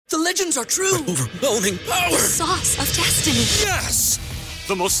The legends are true. Overwhelming power! Sauce of destiny. Yes!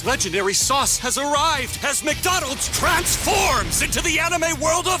 The most legendary sauce has arrived as McDonald's transforms into the anime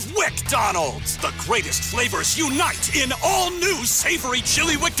world of WickDonald's. The greatest flavors unite in all new savory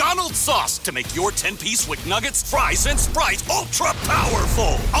chili McDonald's sauce to make your 10-piece Wick Nuggets, fries, and Sprite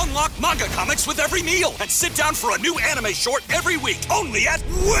ultra-powerful. Unlock manga comics with every meal and sit down for a new anime short every week only at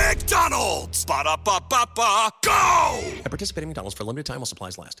WickDonald's. Ba-da-ba-ba-ba, go! At participating McDonald's for a limited time while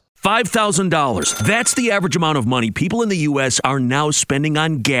supplies last. $5,000. That's the average amount of money people in the U.S. are now spending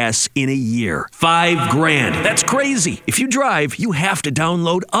on gas in a year. $5,000. That's crazy. If you drive, you have to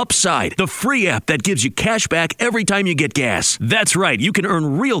download Upside, the free app that gives you cash back every time you get gas. That's right. You can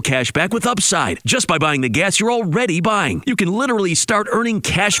earn real cash back with Upside just by buying the gas you're already buying. You can literally start earning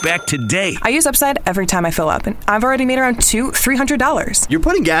cash back today. I use Upside every time I fill up, and I've already made around $300. You're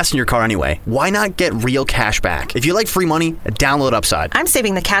putting gas in your car anyway. Why not get real cash back? If you like free money, download Upside. I'm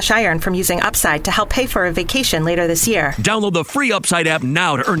saving the cash I earn from using Upside to help pay for a vacation later this year. Download the free Upside app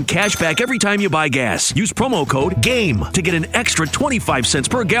now to earn cash back every time you buy gas. Use promo code GAME to get an extra 25 cents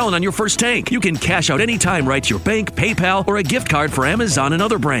per gallon on your first tank. You can cash out anytime right to your bank, PayPal, or a gift card for Amazon and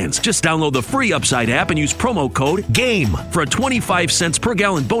other brands. Just download the free Upside app and use promo code GAME for a 25 cents per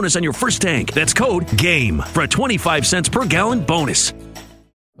gallon bonus on your first tank. That's code GAME for a 25 cents per gallon bonus.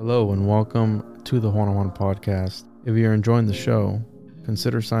 Hello and welcome to the One-on-One Podcast. If you're enjoying the show,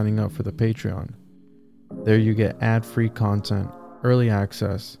 consider signing up for the Patreon. There you get ad-free content, early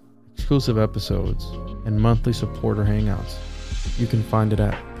access, exclusive episodes, and monthly supporter hangouts. You can find it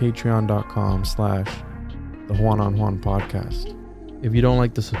at patreon.com/the-One-on-One-Podcast. If you don't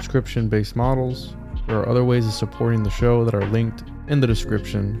like the subscription-based models, there are other ways of supporting the show that are linked in the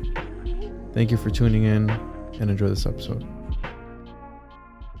description. Thank you for tuning in and enjoy this episode.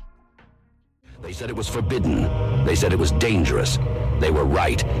 They said it was forbidden. They said it was dangerous. They were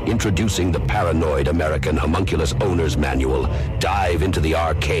right. Introducing the Paranoid American Homunculus Owner's Manual. Dive into the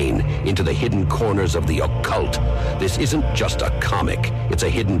arcane, into the hidden corners of the occult. This isn't just a comic. It's a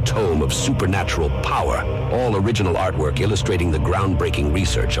hidden tome of supernatural power. All original artwork illustrating the groundbreaking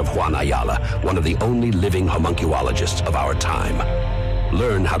research of Juan Ayala, one of the only living homunculologists of our time.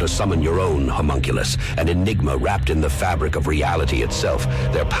 Learn how to summon your own homunculus, an enigma wrapped in the fabric of reality itself,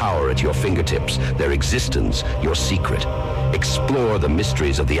 their power at your fingertips, their existence, your secret. Explore the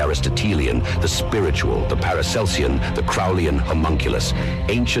mysteries of the Aristotelian, the spiritual, the Paracelsian, the Crowleyan homunculus.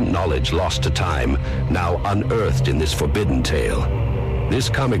 Ancient knowledge lost to time, now unearthed in this forbidden tale. This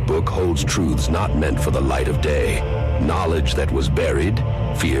comic book holds truths not meant for the light of day. Knowledge that was buried,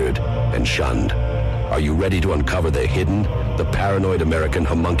 feared, and shunned. Are you ready to uncover the hidden? The Paranoid American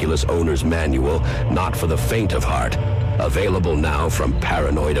Homunculus Owner's Manual, not for the faint of heart. Available now from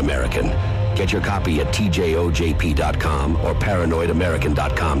Paranoid American. Get your copy at tjojp.com or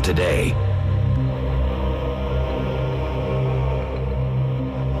paranoidamerican.com today.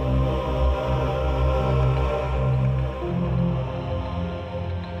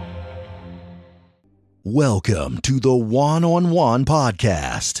 Welcome to the One-on-One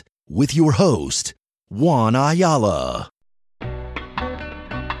Podcast with your host, Juan Ayala.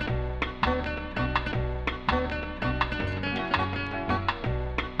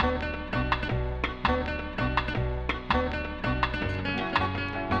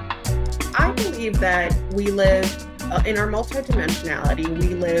 I believe that we live in our multidimensionality,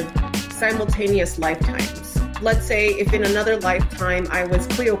 we live simultaneous lifetimes. Let's say if in another lifetime I was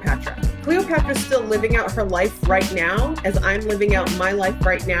Cleopatra. Cleopatra's still living out her life right now as I'm living out my life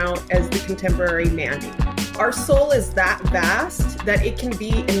right now as the contemporary Mandy. Our soul is that vast that it can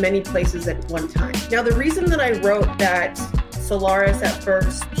be in many places at one time. Now, the reason that I wrote that Solaris at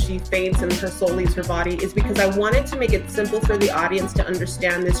first, she faints and her soul leaves her body is because I wanted to make it simple for the audience to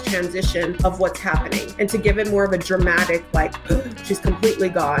understand this transition of what's happening and to give it more of a dramatic, like, she's completely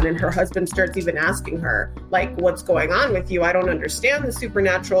gone. And her husband starts even asking her, like, what's going on with you? I don't understand the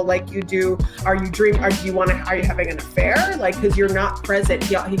supernatural like you do. Are you dreaming? Are you having an affair? Like, because you're not present.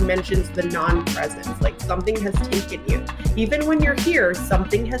 He mentions the non-presence, like something has taken you. Even when you're here,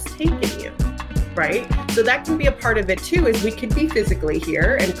 something has taken you. Right? So that can be a part of it too, is we could be physically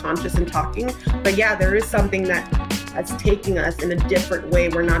here and conscious and talking, but yeah, there is something that's taking us in a different way.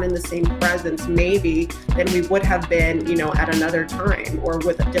 We're not in the same presence maybe than we would have been, at another time or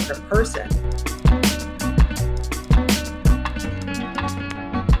with a different person.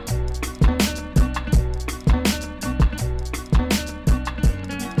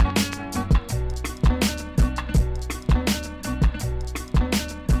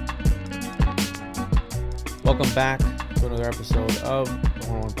 Welcome back to another episode of the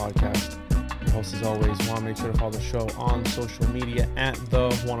One-on-One Podcast. your host as always, Juan. Make sure to follow the show on social media at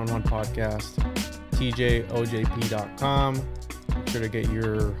the One-on-One Podcast, tjojp.com. Make sure to get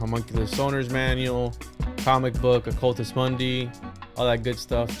your Homunculus Owner's Manual, comic book, Occultus Mundi, all that good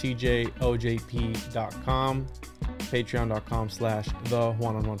stuff, tjojp.com, patreon.com/the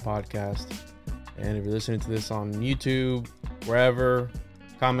One-on-One Podcast. And if you're listening to this on YouTube, wherever,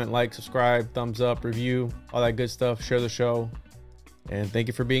 comment, like, subscribe, thumbs up, review, all that good stuff. Share the show. And thank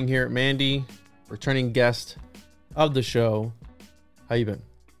you for being here, Mandy, returning guest of the show. How you been?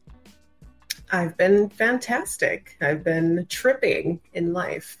 I've been fantastic. I've been tripping in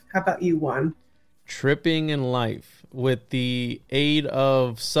life. How about you, Juan? Tripping in life with the aid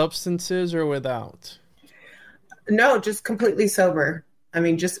of substances or without? No, just completely sober. I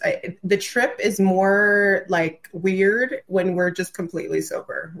mean, the trip is more like weird when we're just completely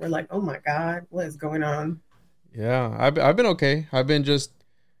sober. We're like, oh my God, what is going on? Yeah, I've been okay. I've been just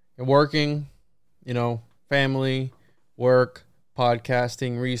working, family, work,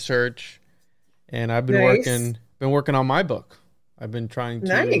 podcasting, research, and I've been working on my book. I've been trying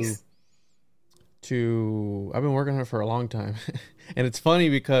to I've been working on it for a long time. And it's funny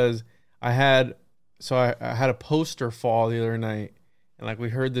because I had a poster fall the other night. And we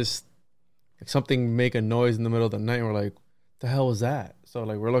heard this, something make a noise in the middle of the night. And we're like, the hell was that? So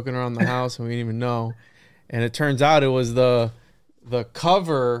we're looking around the house and we didn't even know. And it turns out it was the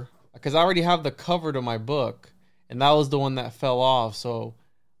cover, because I already have the cover to my book. And that was the one that fell off. So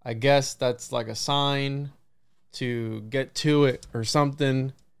I guess that's like a sign to get to it or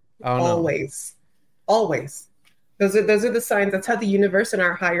something. I don't know. Always. Those are the signs. That's how the universe and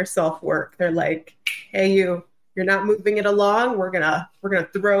our higher self work. They're like, hey, you're not moving it along. We're gonna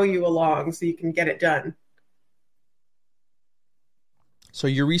throw you along so you can get it done. So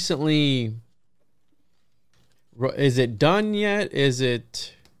you recently, is it done yet? Is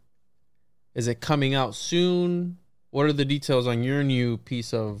it coming out soon? What are the details on your new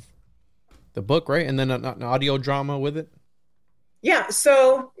piece of the book, right? And then an audio drama with it? Yeah.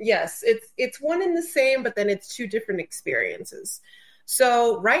 So yes, it's one and the same, but then it's two different experiences.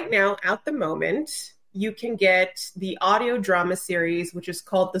 So right now, at the moment, you can get the audio drama series, which is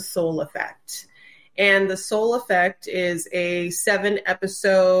called The Soul Effect. And The Soul Effect is a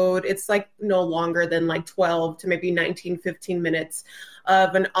 7-episode, it's no longer than 12 to maybe 19, 15 minutes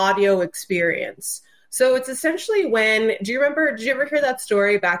of an audio experience. So it's essentially did you ever hear that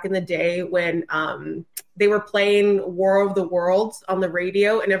story back in the day when they were playing War of the Worlds on the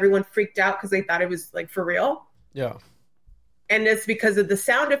radio and everyone freaked out because they thought it was for real? Yeah. And it's because of the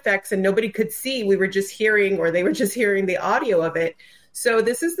sound effects and nobody could see. We were just hearing, or they were just hearing the audio of it. So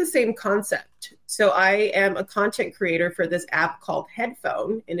this is the same concept. So I am a content creator for this app called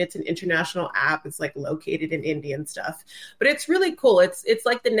Headphone, and it's an international app. It's located in India and stuff, but it's really cool. It's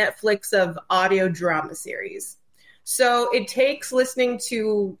like the Netflix of audio drama series. So it takes listening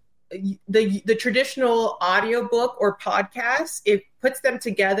to the traditional audiobook or podcast, it puts them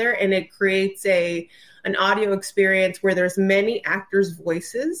together and it creates an audio experience where there's many actors'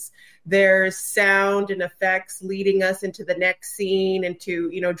 voices. There's sound and effects leading us into the next scene,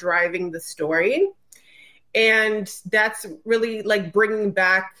 into, driving the story. And that's really bringing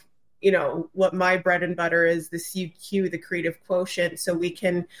back, what my bread and butter is, the CQ, the creative quotient, so we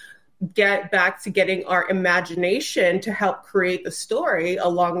can get back to getting our imagination to help create the story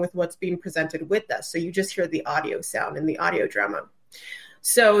along with what's being presented with us. So you just hear the audio sound in the audio drama.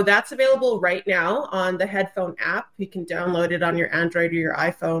 So that's available right now on the Headphone app. You can download it on your Android or your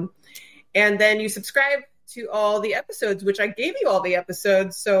iPhone. And then you subscribe to all the episodes, which I gave you all the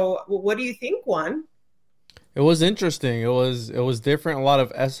episodes. So what do you think, Juan? It was interesting. It was different. A lot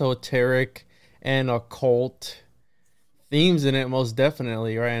of esoteric and occult themes in it, most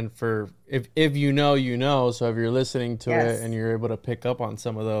definitely, right? And for if you know, so if you're listening to it and you're able to pick up on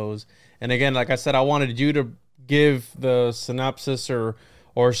some of those. And again, like I said, I wanted you to give the synopsis or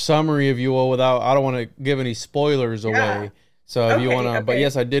summary, if you will, without, I don't want to give any spoilers away. So if you want to, but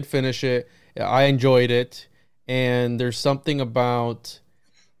yes, I did finish it. I enjoyed it. And there's something about,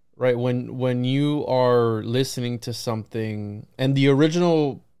 right, when you are listening to something, and the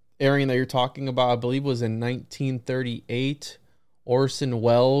original airing that you're talking about, I believe, was in 1938, Orson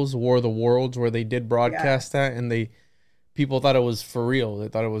Welles' War of the Worlds, where they did broadcast that, and people thought it was for real. They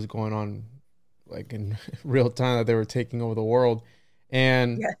thought it was going on in real time, that they were taking over the world.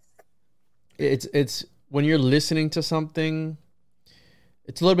 And it's when you're listening to something,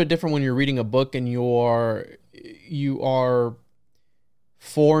 it's a little bit different when you're reading a book and you are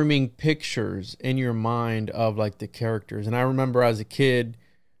forming pictures in your mind of the characters. And I remember as a kid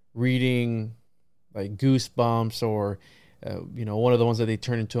reading Goosebumps or one of the ones that they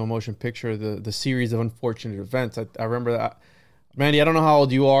turned into a motion picture, the series of unfortunate events. I remember that. Mandy, I don't know how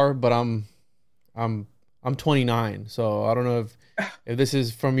old you are, but I'm 29, so I don't know if this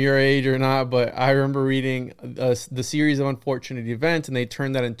is from your age or not, but I remember reading the series of unfortunate events, and they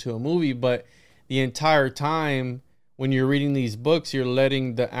turned that into a movie. But the entire time when you're reading these books, you're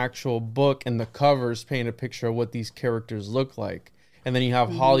letting the actual book and the covers paint a picture of what these characters look like. And then you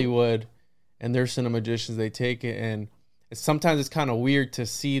have Hollywood and their cinemagicians, they take it, and sometimes it's kind of weird to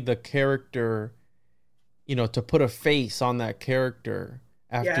see the character, to put a face on that character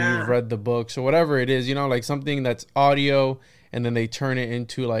after you've read the books or whatever it is, like something that's audio and then they turn it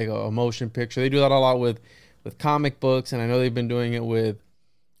into like a motion picture. They do that a lot with comic books, and I know they've been doing it with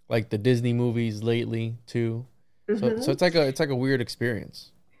like the Disney movies lately too. So it's like a weird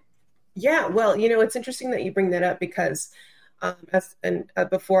experience. Yeah, well, it's interesting that you bring that up because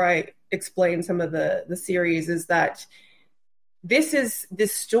before I explain some of the series, is that this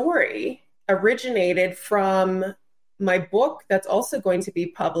story originated from my book that's also going to be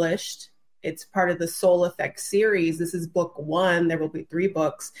published. It's part of the Soul Effect series. This is book 1. There will be 3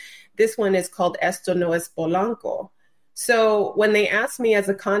 books. This one is called Esto No Es Polanco. So when they asked me as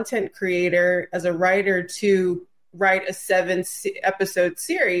a content creator, as a writer, to write a 7-episode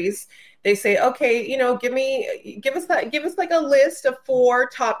series, they say, okay, give us like a list of 4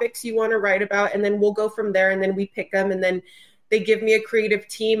 topics you want to write about, and then we'll go from there, and then we pick them, and then they give me a creative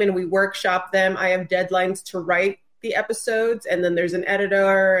team and we workshop them. I have deadlines to write the episodes, and then there's an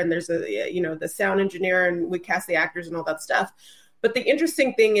editor, and there's the sound engineer, and we cast the actors and all that stuff. But the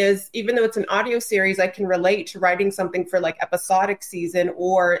interesting thing is, even though it's an audio series, I can relate to writing something for like episodic season,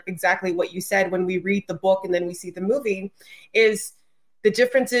 or exactly what you said, when we read the book and then we see the movie, is the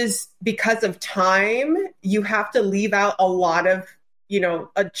difference is because of time, you have to leave out a lot of,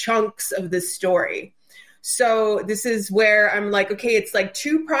 chunks of the story. So this is where I'm like, okay, it's like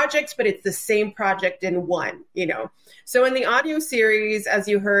 2 projects, but it's the same project in one, So in the audio series, as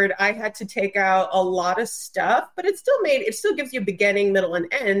you heard, I had to take out a lot of stuff, but it still gives you beginning, middle, and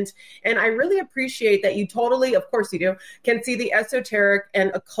end. And I really appreciate that you totally, of course you do, can see the esoteric and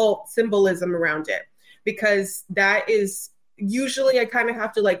occult symbolism around it, because that is usually I kind of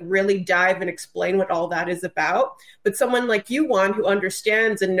have to like really dive and explain what all that is about. But someone like you, Juan, who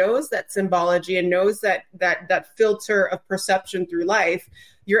understands and knows that symbology and knows that filter of perception through life,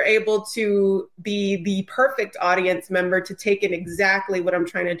 you're able to be the perfect audience member to take in exactly what I'm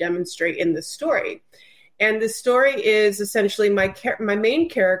trying to demonstrate in the story. And the story is essentially my main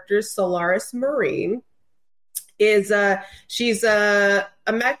character, Solaris Marine, is she's a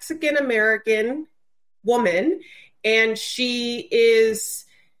Mexican American woman. And she is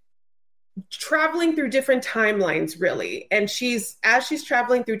traveling through different timelines, really. And as she's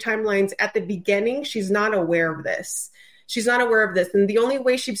traveling through timelines, at the beginning, she's not aware of this. And the only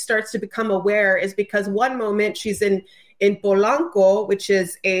way she starts to become aware is because one moment she's in Polanco, which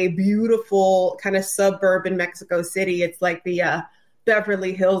is a beautiful kind of suburb in Mexico City. It's like the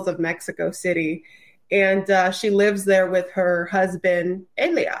Beverly Hills of Mexico City. And she lives there with her husband,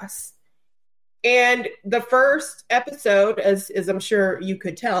 Elias. And the first episode, as I'm sure you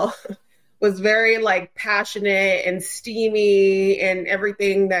could tell, was very like passionate and steamy and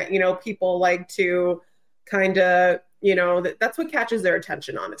everything that, people like to kind of, that's what catches their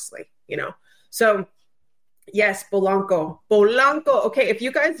attention, honestly, So yes, Polanco. Okay, if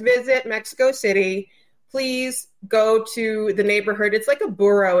you guys visit Mexico City, please go to the neighborhood. It's like a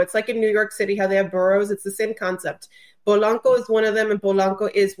borough. It's like in New York City, how they have boroughs. It's the same concept. Polanco is one of them, and Polanco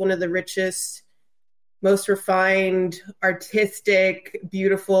is one of the richest, most refined, artistic,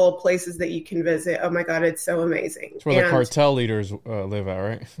 beautiful places that you can visit. Oh my God, it's so amazing. It's where the cartel leaders live at,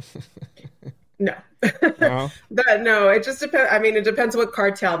 right? No. No? No, it just depends. I mean, it depends what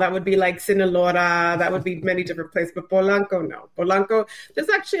cartel. That would be like Sinaloa. That would be many different places. But Polanco, no. Polanco, there's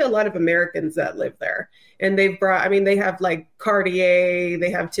actually a lot of Americans that live there. And they have like Cartier,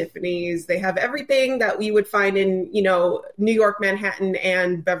 they have Tiffany's, they have everything that we would find in, New York, Manhattan,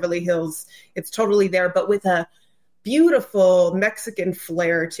 and Beverly Hills. It's totally there, but with a beautiful Mexican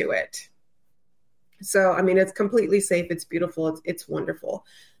flair to it. So, I mean, it's completely safe. It's beautiful. It's wonderful.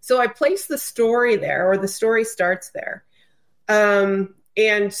 So I place the story there, or the story starts there.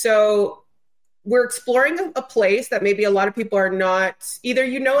 And so we're exploring a place that maybe a lot of people are not, either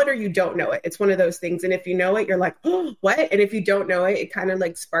you know it or you don't know it. It's one of those things. And if you know it, you're like, oh, what? And if you don't know it, it kind of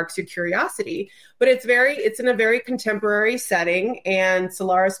like sparks your curiosity. But it's in a very contemporary setting. And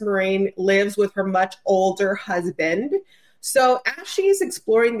Solaris Marine lives with her much older husband. So as she's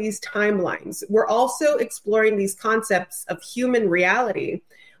exploring these timelines, we're also exploring these concepts of human reality,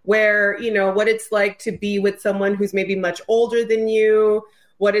 where, you know, what it's like to be with someone who's maybe much older than you,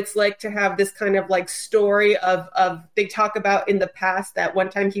 what it's like to have this kind of like story of they talk about in the past that one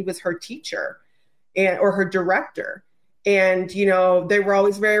time he was her teacher or her director. And, you know, they were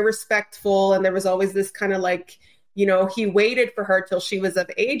always very respectful. And there was always this kind of like, you know, he waited for her till she was of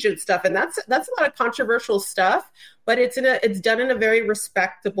age and stuff. And that's a lot of controversial stuff, but it's done in a very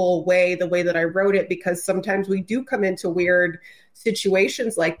respectable way, the way that I wrote it, because sometimes we do come into weird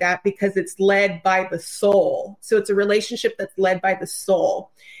situations like that because it's led by the soul. So it's a relationship that's led by the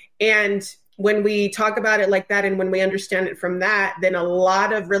soul. And when we talk about it like that, and when we understand it from that, then a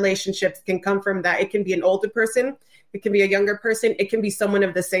lot of relationships can come from that. It can be an older person. It can be a younger person. It can be someone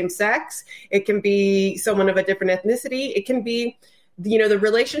of the same sex. It can be someone of a different ethnicity. It can be, you know, the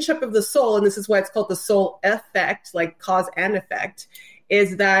relationship of the soul. And this is why it's called the soul effect, like cause and effect,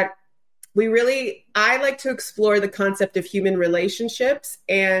 is that I like to explore the concept of human relationships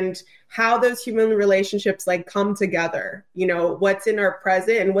and how those human relationships like come together, you know, what's in our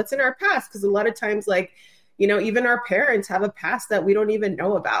present and what's in our past. Because a lot of times, like, you know, even our parents have a past that we don't even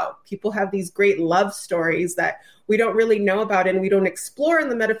know about. People have these great love stories that we don't really know about and we don't explore in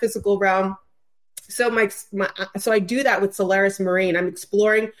the metaphysical realm. So so I do that with Solaris Marine. I'm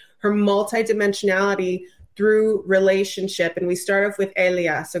exploring her multidimensionality through relationship. And we start off with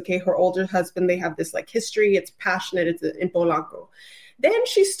Elias, okay, her older husband. They have this like history. It's passionate. It's in Polanco. Then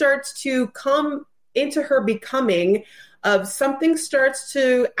she starts to come into her becoming of something starts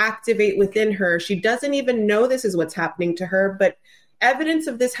to activate within her. She doesn't even know this is what's happening to her, but evidence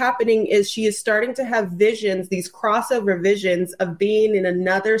of this happening is she is starting to have visions, these crossover visions of being in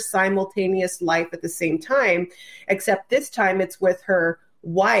another simultaneous life at the same time, except this time it's with her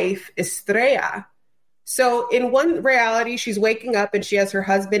wife, Estrella. So in one reality, she's waking up and she has her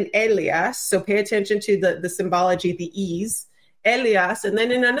husband, Elias. So pay attention to the symbology, the E's. Elias. And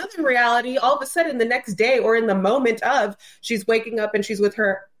then in another reality, all of a sudden the next day or in the moment of, she's waking up and she's with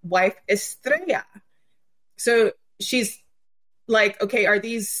her wife, Estrella. So she's like, okay,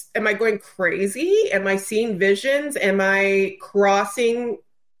 am I going crazy? Am I seeing visions? Am I crossing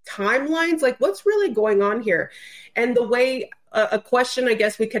timelines? Like, what's really going on here? And the way a question I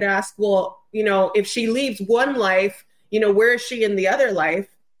guess we could ask, well, you know, if she leaves one life, you know, where is she in the other life?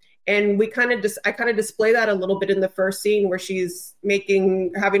 And I kind of display that a little bit in the first scene where she's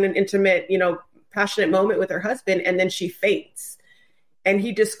having an intimate, you know, passionate moment with her husband, and then she faints. And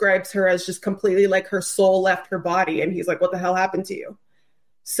he describes her as just completely like her soul left her body. And he's like, what the hell happened to you?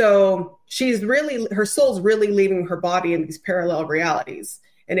 So her soul's really leaving her body in these parallel realities.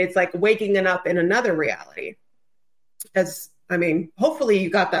 And it's like waking up in another reality. Hopefully you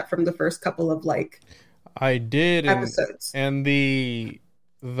got that from the first couple of like I did episodes. And because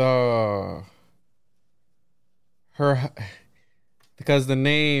the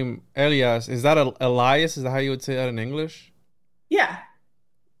name Elias, is that Elias? Is that how you would say that in English? Yeah.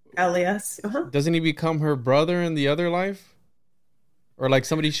 Elias. Uh-huh. Doesn't he become her brother in the other life? Or like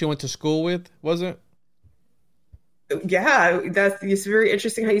somebody she went to school with, was it? Yeah, it's very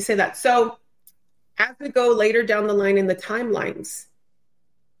interesting how you say that. So as we go later down the line in the timelines,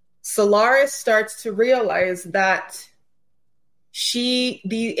 Solaris starts to realize that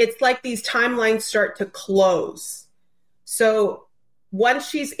it's like these timelines start to close. So once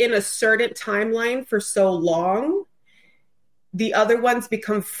she's in a certain timeline for so long, the other ones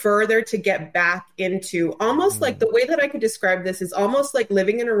become further to get back into. Almost like the way that I could describe this is almost like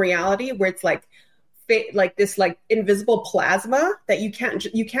living in a reality where it's like this like invisible plasma that you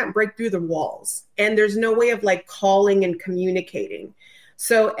can't break through the walls, and there's no way of like calling and communicating.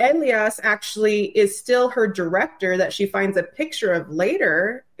 So Elias actually is still her director that she finds a picture of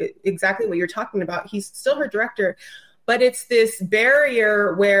later, exactly what you're talking about. He's still her director, but it's this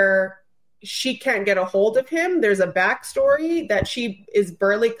barrier where she can't get a hold of him. There's a backstory that she is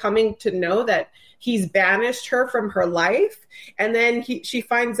barely coming to know that he's banished her from her life. And then she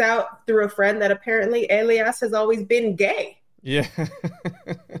finds out through a friend that apparently Elias has always been gay. Yeah.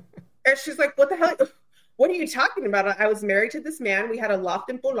 And she's like, what the hell? What are you talking about? I was married to this man. We had a loft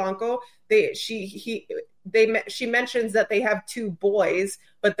in Polanco. She mentions that they have 2 boys,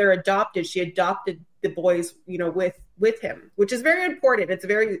 but they're adopted. She adopted the boys, you know, with him, which is very important. It's a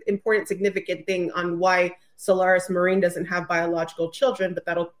very important, significant thing on why Solaris Marine doesn't have biological children, but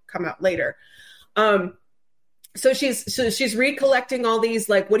that'll come out later. So she's recollecting all these,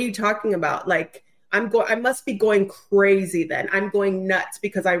 like, what are you talking about? Like, I must be going crazy then. I'm going nuts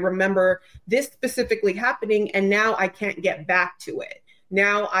because I remember this specifically happening and now I can't get back to it.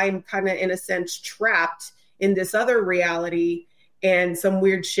 Now I'm kind of, in a sense, trapped in this other reality and some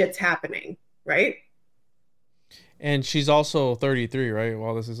weird shit's happening, right? And she's also 33, right?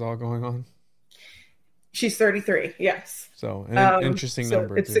 While this is all going on. She's 33. Yes. So an interesting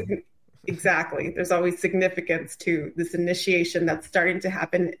number too. Exactly. There's always significance to this initiation that's starting to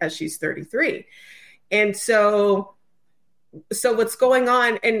happen as she's 33. And so what's going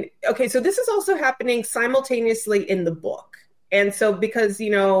on, and okay, so this is also happening simultaneously in the book. And so because,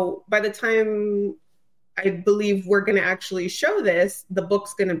 by the time I believe we're going to actually show this, the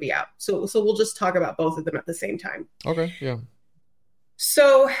book's going to be out. So we'll just talk about both of them at the same time. Okay. Yeah.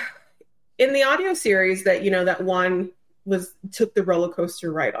 So in the audio series that, that Juan took the roller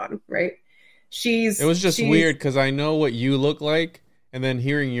coaster ride on, right? It was just weird because I know what you look like, and then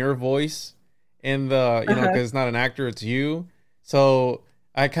hearing your voice in the, because it's not an actor, it's you. So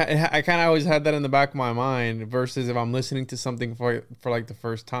I kind of always had that in the back of my mind versus if I'm listening to something for like the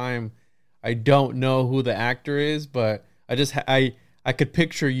first time, I don't know who the actor is, but I could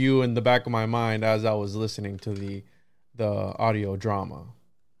picture you in the back of my mind as I was listening to the audio drama.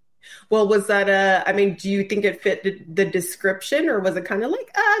 Well, was that do you think it fit the description, or was it kind of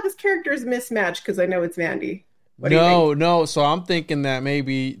like, this character is mismatched because I know it's Mandy? No. So I'm thinking that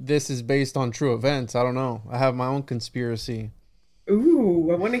maybe this is based on true events. I don't know. I have my own conspiracy. Ooh,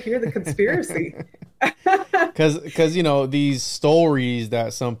 I want to hear the conspiracy. Because these stories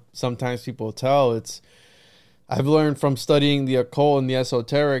that sometimes people tell, I've learned from studying the occult and the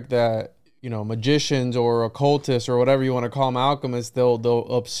esoteric that magicians or occultists or whatever you want to call them, alchemists, they'll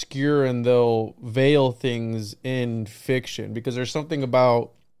obscure and they'll veil things in fiction because there's something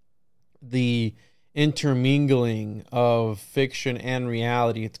about the intermingling of fiction and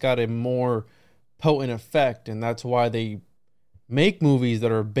reality. It's got a more potent effect, and that's why they make movies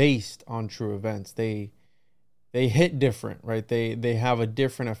that are based on true events. They hit different, right? They have a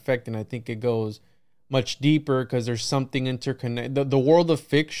different effect, and I think it goes much deeper because there's something interconnected. The world of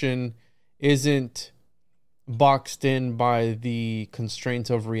fiction isn't boxed in by the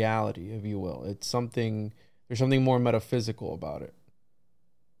constraints of reality, if you will. There's something more metaphysical about it.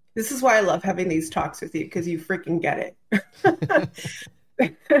 This is why I love having these talks with you, because you freaking get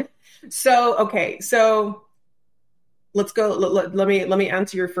it. So let's go. Let me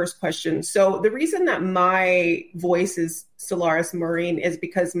answer your first question. So the reason that my voice is Solaris Maureen is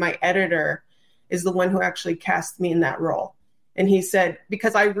because my editor is the one who actually cast me in that role. And he said,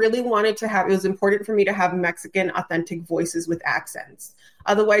 because I really wanted to it was important for me to have Mexican authentic voices with accents.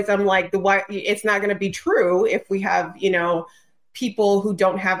 Otherwise, I'm like, it's not going to be true if we have, people who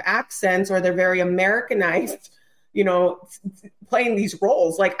don't have accents or they're very Americanized, playing these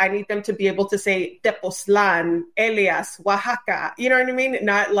roles. Like, I need them to be able to say Tepoztlan, Elias, Oaxaca, you know what I mean?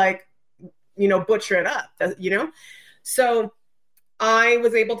 Not like, butcher it up, So I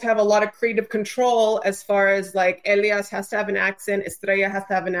was able to have a lot of creative control as far as like Elias has to have an accent, Estrella has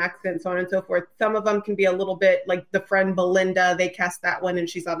to have an accent, so on and so forth. Some of them can be a little bit like the friend Belinda, they cast that one and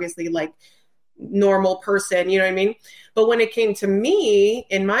she's obviously like normal person, you know what I mean? But when it came to me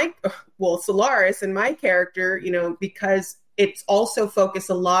Solaris and my character, because it's also focused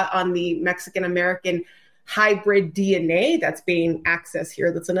a lot on the Mexican American hybrid DNA that's being accessed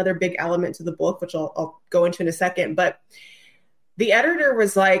here. That's another big element to the book, which I'll go into in a second. But the editor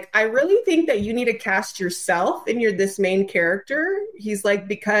was like, I really think that you need to cast yourself and you're this main character. He's like,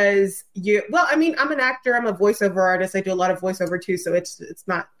 because I'm an actor, I'm a voiceover artist. I do a lot of voiceover too. So it's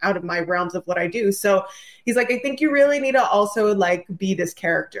not out of my realms of what I do. So he's like, I think you really need to also like be this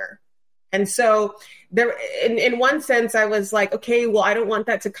character. And so there, in one sense, I was like, okay, well, I don't want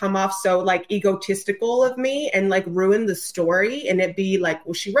that to come off so like egotistical of me and like ruin the story. And it be like,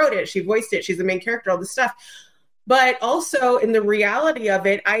 well, she wrote it, she voiced it, she's the main character, all this stuff. But also in the reality of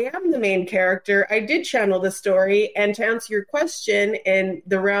it, I am the main character. I did channel the story. And to answer your question, in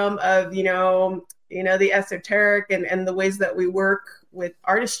the realm of, the esoteric and the ways that we work with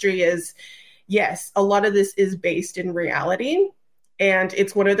artistry is, yes, a lot of this is based in reality. And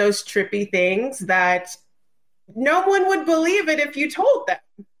it's one of those trippy things that no one would believe it if you told them.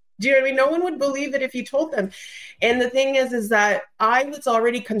 Do you know what I mean? No one would believe it if you told them. And the thing is that I was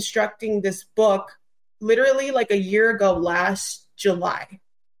already constructing this book literally like a year ago, last July.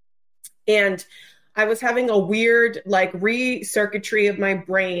 And I was having a weird like re-circuitry of my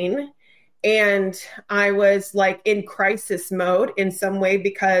brain. And I was like in crisis mode in some way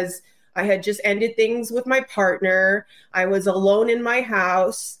because I had just ended things with my partner. I was alone in my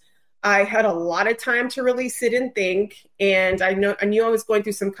house. I had a lot of time to really sit and think. And I knew I was going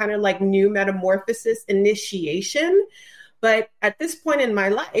through some kind of like new metamorphosis initiation. But at this point in my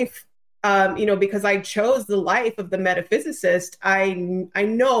life, because I chose the life of the metaphysicist, I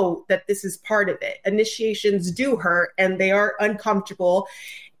know that this is part of it. Initiations do hurt and they are uncomfortable.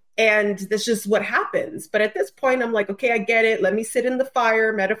 And that's just what happens. But at this point, I'm like, okay, I get it. Let me sit in the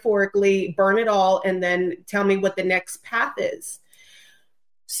fire, metaphorically, burn it all, and then tell me what the next path is.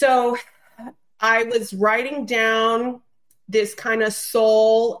 So I was writing down this kind of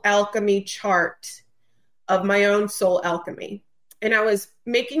soul alchemy chart of my own soul alchemy. And I was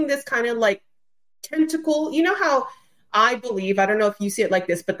making this kind of like tentacle. You know how I believe, I don't know if you see it like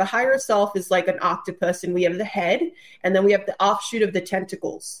this, but the higher self is like an octopus, and we have the head, and then we have the offshoot of the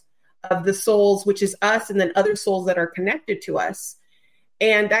tentacles of the souls, which is us, and then other souls that are connected to us.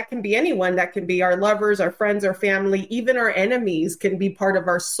 And that can be anyone. That can be our lovers, our friends, our family, even our enemies can be part of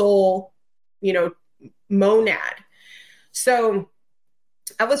our soul, monad. So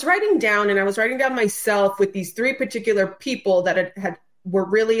I was writing down, and I was writing down myself with these 3 particular people that were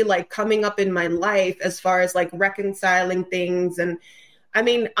really like coming up in my life as far as like reconciling things. And I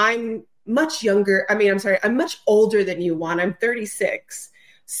mean, I'm much younger. I'm much older than you, Juan. I'm 36.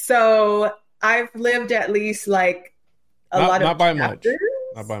 So I've lived at least like not by much.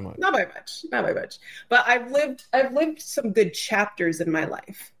 But I've lived some good chapters in my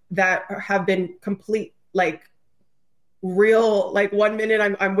life that have been complete, like real, like 1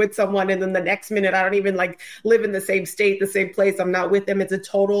 minute I'm with someone, and then the next minute I don't even like live in the same state, the same place. I'm not with them. It's a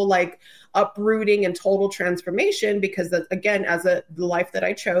total like uprooting and total transformation, because again, as the life that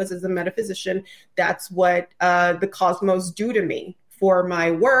I chose as a metaphysician, that's what the cosmos do to me for my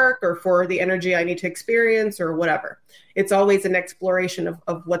work or for the energy I need to experience or whatever. It's always an exploration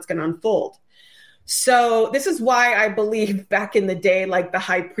of what's going to unfold. So this is why I believe back in the day, like the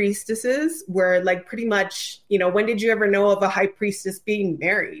high priestesses were like pretty much, when did you ever know of a high priestess being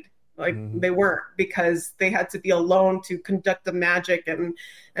married? Like they weren't, because they had to be alone to conduct the magic. And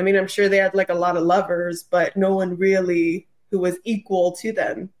I mean, I'm sure they had like a lot of lovers, but no one really who was equal to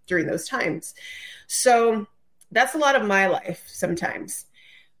them during those times. So that's a lot of my life sometimes.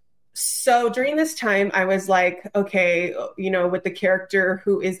 So during this time, I was like, okay, with the character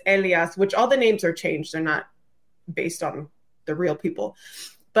who is Elias, which all the names are changed. They're not based on the real people.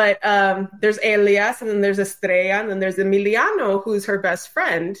 But there's Elias, and then there's Estrella, and then there's Emiliano, who's her best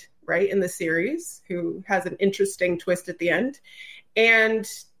friend, right, in the series, who has an interesting twist at the end. And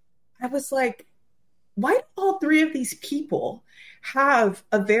I was like, why do all 3 of these people have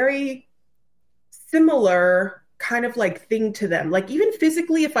a very similar kind of like thing to them? Like even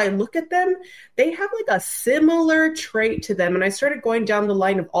physically, if I look at them, they have like a similar trait to them. And I started going down the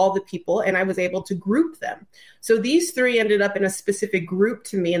line of all the people, and I was able to group them. So these 3 ended up in a specific group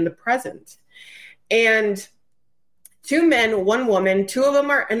to me in the present. And 2 men, 1 woman, 2 of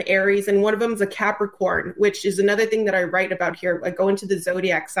them are an Aries, and 1 of them is a Capricorn, which is another thing that I write about here. I go into the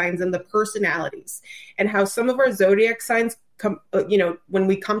zodiac signs and the personalities, and how some of our zodiac signs come, when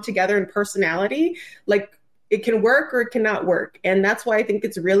we come together in personality, like it can work or it cannot work. And that's why I think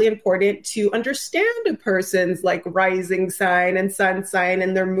it's really important to understand a person's like rising sign and sun sign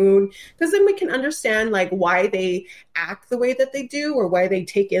and their moon, because then we can understand like why they act the way that they do, or why they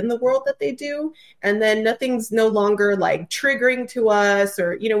take in the world that they do. And then nothing's no longer like triggering to us,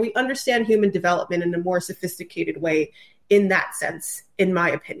 or, we understand human development in a more sophisticated way in that sense, in my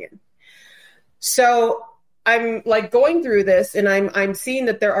opinion. So I'm like going through this, and I'm seeing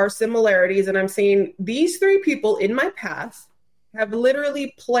that there are similarities, and I'm seeing these 3 people in my past have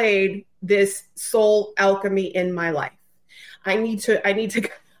literally played this soul alchemy in my life. I need to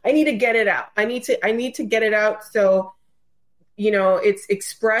get it out. I need to get it out. So, it's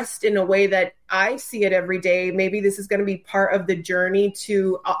expressed in a way that I see it every day. Maybe this is going to be part of the journey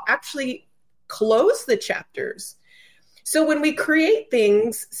to actually close the chapters. So when we create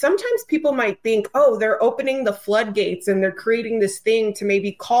things, sometimes people might think, oh, they're opening the floodgates and they're creating this thing to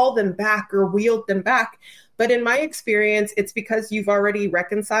maybe call them back or wield them back. But in my experience, it's because you've already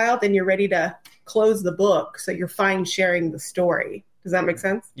reconciled and you're ready to close the book. So you're fine sharing the story. Does that make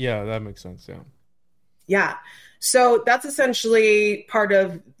sense? Yeah, that makes sense. Yeah. Yeah. So that's essentially part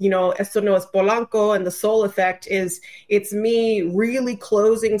of, Esto No Es Polanco, and the soul effect is it's me really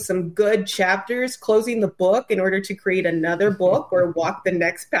closing some good chapters, closing the book in order to create another book or walk the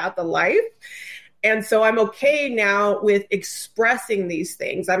next path of life. And so I'm okay now with expressing these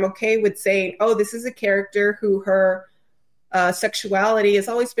things. I'm okay with saying, oh, this is a character who her sexuality has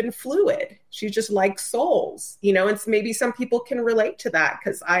always been fluid. She just likes souls, and maybe some people can relate to that,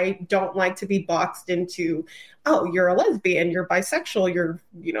 because I don't like to be boxed into, oh, you're a lesbian, you're bisexual, you're,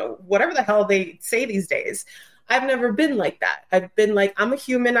 whatever the hell they say these days. I've never been like that. I've been like, I'm a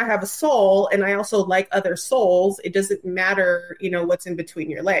human, I have a soul, and I also like other souls. It doesn't matter, what's in between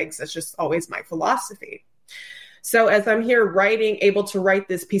your legs. That's just always my philosophy. So as I'm here able to write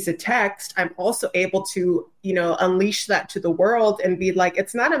this piece of text, I'm also able to, unleash that to the world and be like,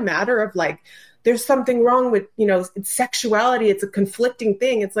 it's not a matter of like, there's something wrong with, it's sexuality. It's a conflicting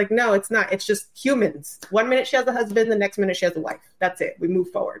thing. It's like, no, it's not. It's just humans. 1 minute she has a husband, the next minute she has a wife. That's it. We move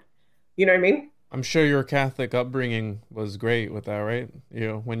forward. You know what I mean? I'm sure your Catholic upbringing was great with that, right?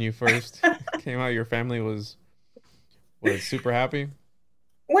 When you first came out, your family was super happy.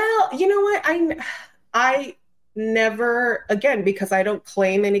 Well, you know what? I never, again, because I don't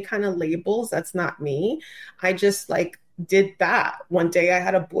claim any kind of labels. That's not me. I just like did that. One day I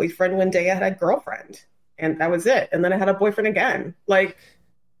had a boyfriend. One day I had a girlfriend, and that was it. And then I had a boyfriend again. Like,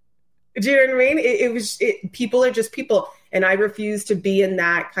 do you know what I mean? People are just people. And I refuse to be in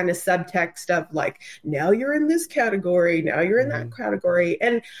that kind of subtext of like, now you're in this category. Now you're in that category.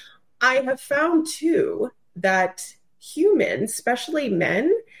 And I have found too that humans, especially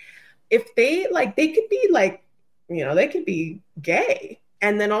men, if they could be like, they could be gay.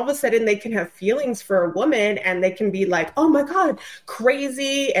 And then all of a sudden they can have feelings for a woman and they can be like, oh my God,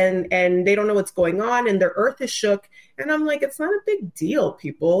 crazy. And they don't know what's going on and their earth is shook. And I'm like, it's not a big deal,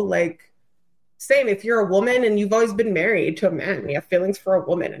 people. Like, same if you're a woman and you've always been married to a man and you have feelings for a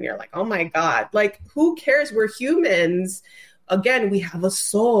woman and you're like, oh my God, like, who cares? We're humans. Again, we have a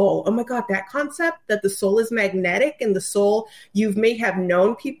soul. Oh my God, that concept that the soul is magnetic and the soul, you may have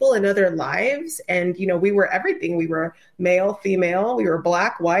known people in other lives. And, we were everything. We were male, female, we were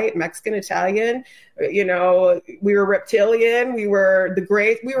black, white, Mexican, Italian, we were reptilian, we were the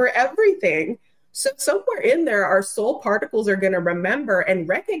gray, we were everything. So somewhere in there, our soul particles are going to remember and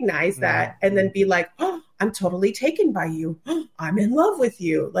recognize that and then be like, oh, I'm totally taken by you. Oh, I'm in love with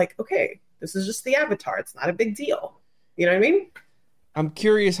you. Like, okay, this is just the avatar. It's not a big deal. You know what I mean? I'm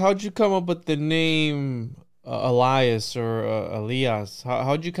curious, how'd you come up with the name Elias or Elias?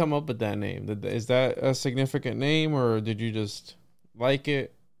 How'd you come up with that name? Is that a significant name or did you just like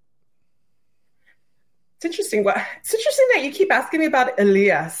it? It's interesting. It's interesting that you keep asking me about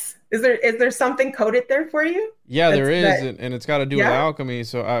Elias. Is there something coded there for you? Yeah, there is, and it's got to do with alchemy.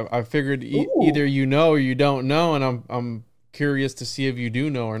 So I figured either you know or you don't know, and I'm curious to see if you do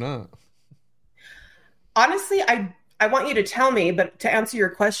know or not. Honestly, I want you to tell me, but to answer your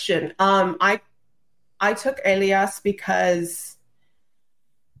question, I took Elias because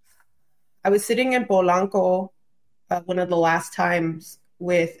I was sitting in Polanco one of the last times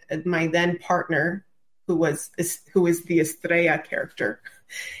with my then partner, who is the Estrella character.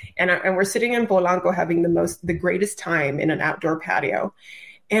 And we're sitting in Polanco having the greatest time in an outdoor patio.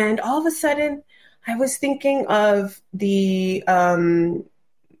 And all of a sudden, I was thinking of the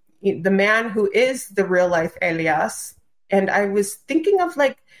man who is the real life Elias. And I was thinking of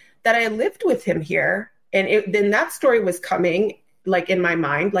like that I lived with him here. And then that story was coming like in my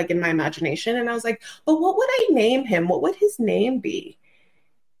mind, like in my imagination. And I was like, but what would I name him? What would his name be?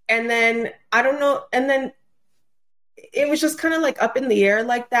 And then I don't know. And then it was just kind of like up in the air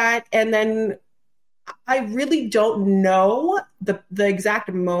like that. And then I really don't know the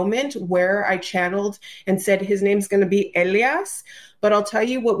exact moment where I channeled and said his name's going to be Elias. But I'll tell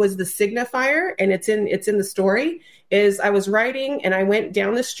you what was the signifier, and it's in the story, is I was writing and I went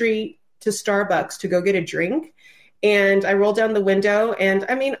down the street to Starbucks to go get a drink. And I rolled down the window. And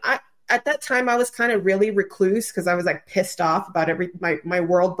I mean, at that time I was kind of really recluse because I was like pissed off about my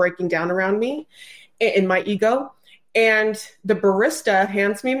world breaking down around me in my ego. And the barista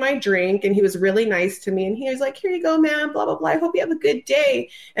hands me my drink and he was really nice to me. And he was like, here you go, man, blah, blah, blah. I hope you have a good day.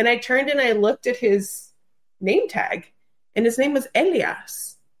 And I turned and I looked at his name tag and his name was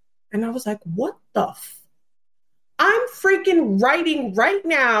Elias. And I was like, what the I'm freaking writing right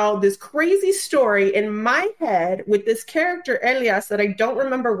now this crazy story in my head with this character Elias that I don't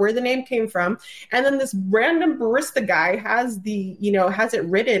remember where the name came from. And then this random barista guy has has it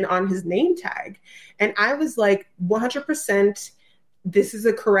written on his name tag. And I was like, 100%, this is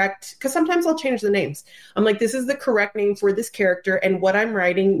a correct, because sometimes I'll change the names. I'm like, this is the correct name for this character. And what I'm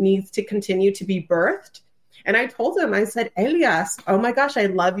writing needs to continue to be birthed. And I told him, I said, Elias, oh my gosh, I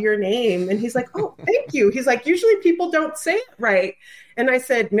love your name. And he's like, oh, thank you. He's like, usually people don't say it right. And I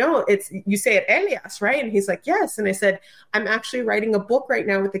said, no, you say it Elias, right? And he's like, yes. And I said, I'm actually writing a book right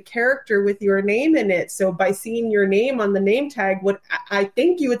now with a character with your name in it. So by seeing your name on the name tag, I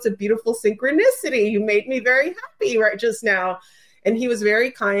thank you. It's a beautiful synchronicity. You made me very happy right just now. And he was very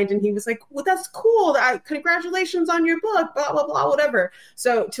kind. And he was like, well, that's cool. Congratulations on your book, blah, blah, blah, whatever.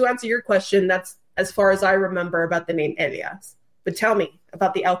 So to answer your question, that's as far as I remember about the name Elias. But tell me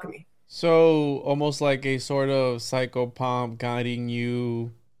about the alchemy. So almost like a sort of psychopomp guiding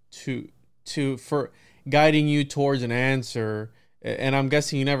you guiding you towards an answer. And I'm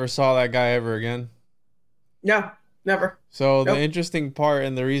guessing you never saw that guy ever again. No, never. So Nope. the interesting part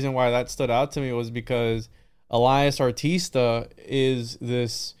and the reason why that stood out to me was because Elias Artista is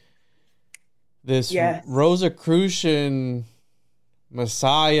this Yes. Rosicrucian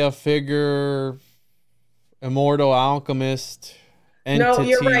messiah figure, immortal alchemist entity. No,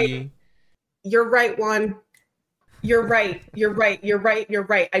 you're right. You're right, Juan. You're right.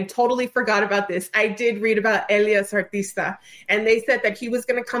 I totally forgot about this. I did read about Elias Artista, and they said that he was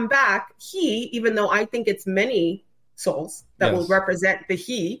going to come back. Even though I think it's many souls that will represent the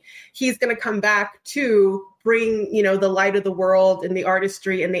he's going to come back to bring, the light of the world and the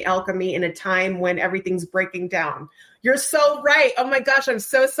artistry and the alchemy in a time when everything's breaking down. You're so right. Oh my gosh, I'm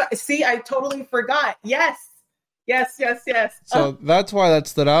so sorry. See, I totally forgot. Yes. So that's why that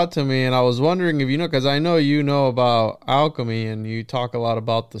stood out to me, and I was wondering if because I know you know about alchemy, and you talk a lot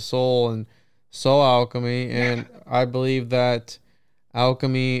about the soul and soul alchemy, and I believe that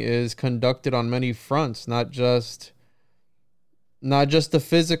alchemy is conducted on many fronts, not just the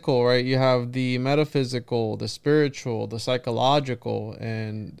physical, right? You have the metaphysical, the spiritual, the psychological,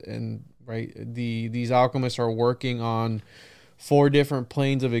 and right, these alchemists are working on 4 different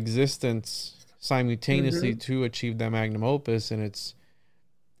planes of existence simultaneously to achieve that magnum opus. And it's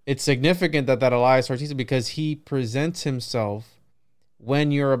significant that Elias Artista, because he presents himself when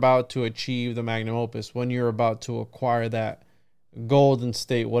you're about to achieve the magnum opus, when you're about to acquire that golden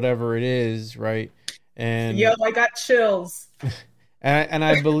state, whatever it is, right? And I got chills. and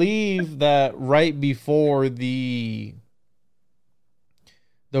I believe that right before the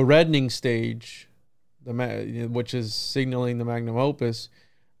reddening stage, which is signaling the magnum opus,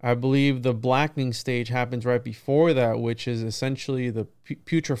 I believe the blackening stage happens right before that, which is essentially the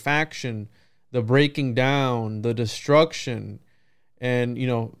putrefaction, the breaking down, the destruction, and,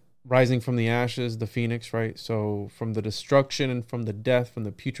 rising from the ashes, the phoenix, right? So from the destruction and from the death, from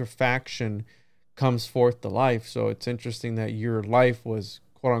the putrefaction comes forth the life. So it's interesting that your life was,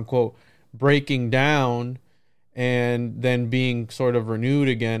 quote unquote, breaking down and then being sort of renewed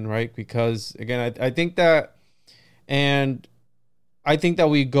again, right? Because, again, I think that, and I think that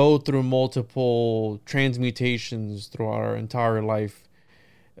we go through multiple transmutations throughout our entire life,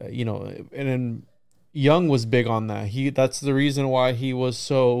 and then Jung was big on that. That's the reason why he was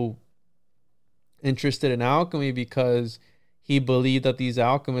so interested in alchemy, because he believed that these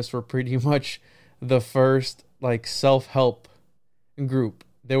alchemists were pretty much the first self-help group.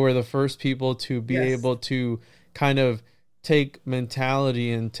 They were the first people to be able to kind of take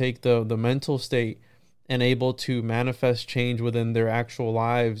mentality and take the mental state and able to manifest change within their actual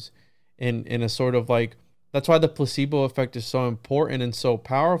lives in a sort of that's why the placebo effect is so important and so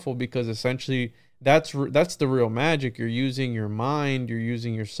powerful, because essentially that's the real magic. You're using your mind, you're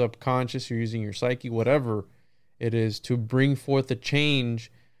using your subconscious, you're using your psyche, whatever it is, to bring forth a change,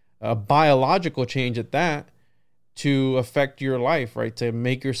 a biological change at that, to affect your life, right? To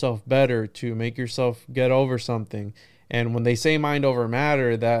make yourself better, to make yourself get over something. And when they say mind over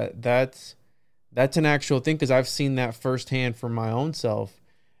matter, that's an actual thing, because I've seen that firsthand for my own self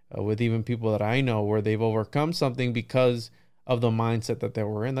with even people that I know, where they've overcome something because of the mindset that they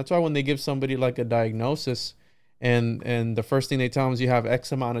were in. That's why when they give somebody a diagnosis and the first thing they tell them is you have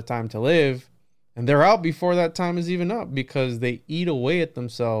X amount of time to live, and they're out before that time is even up, because they eat away at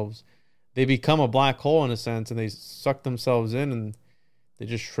themselves. They become a black hole in a sense, and they suck themselves in, and they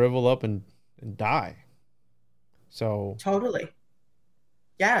just shrivel up and die. So totally.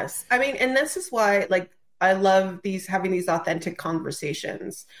 Yes. I mean, and this is why, I love having these authentic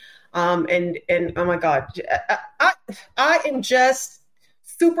conversations. And oh my God, I am just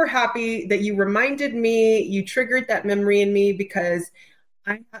super happy that you reminded me, you triggered that memory in me, because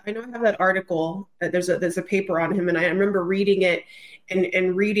I know I have that article. There's a paper on him, and I remember reading it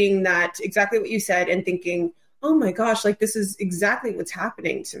and reading that exactly what you said and thinking, oh my gosh, this is exactly what's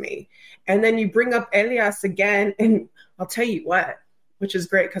happening to me. And then you bring up Elias again, and I'll tell you what, which is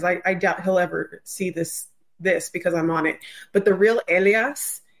great, because I doubt he'll ever see this because I'm on it. But the real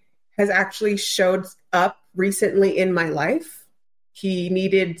Elias has actually showed up recently in my life. He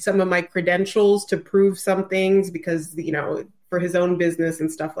needed some of my credentials to prove some things because, for his own business and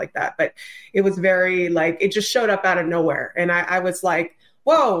stuff like that. But it was very it just showed up out of nowhere. And I was like,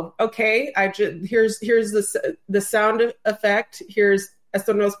 whoa, okay. Here's the sound effect. Here's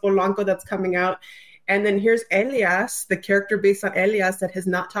Esto no es Polanco that's coming out. And then here's Elias, the character based on Elias that has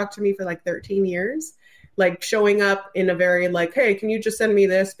not talked to me for 13 years, showing up in a very hey, can you just send me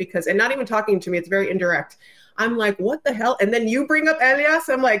this? And not even talking to me. It's very indirect. I'm like, what the hell? And then you bring up Elias.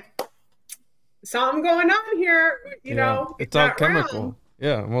 I'm like, something going on here. You know, it's all chemical.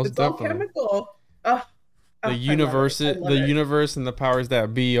 Yeah, most definitely. All chemical. The universe and the powers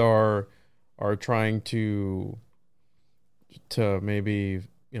that be are are trying to maybe,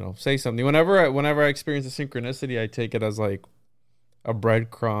 say something. Whenever I experience a synchronicity, I take it as like a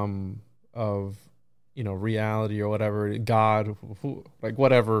breadcrumb of, reality or whatever, God, like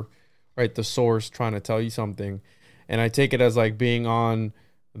whatever, right? The source trying to tell you something. And I take it as like being on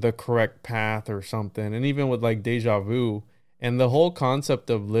the correct path or something. And even with like deja vu and the whole concept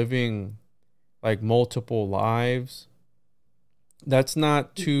of living like multiple lives, that's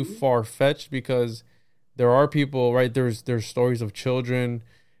not too far-fetched, because there are people, right? There's stories of children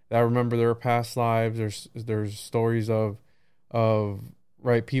that remember their past lives. There's stories of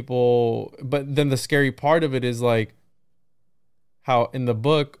right, people. But then the scary part of it is like how in the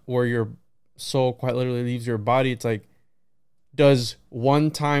book where your soul quite literally leaves your body, it's like, does one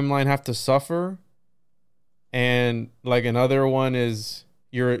timeline have to suffer? And like another one is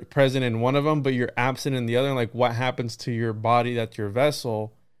you're present in one of them, but you're absent in the other. And like what happens to your body, that's your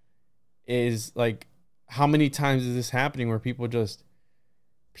vessel, is like, how many times is this happening where people just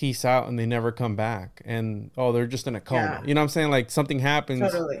peace out and they never come back? And, they're just in a coma. Yeah. You know what I'm saying? Like something happens,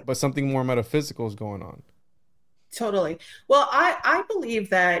 Totally. but something more metaphysical is going on. Totally. Well, I believe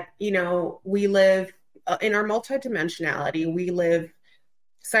that, we live in our multidimensionality, we live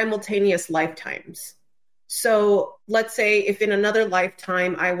simultaneous lifetimes. So let's say if in another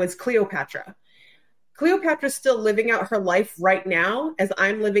lifetime I was Cleopatra, Cleopatra's still living out her life right now as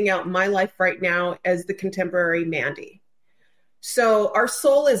I'm living out my life right now as the contemporary Mandy. So our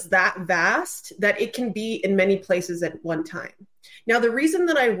soul is that vast that it can be in many places at one time. Now, the reason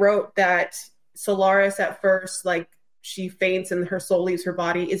that I wrote that Solaris at first, like she faints and her soul leaves her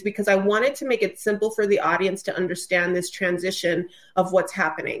body, is because I wanted to make it simple for the audience to understand this transition of what's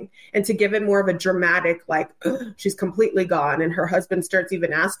happening and to give it more of a dramatic, like, she's completely gone. And her husband starts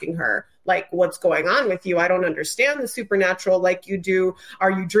even asking her, like, what's going on with you? I don't understand the supernatural like you do.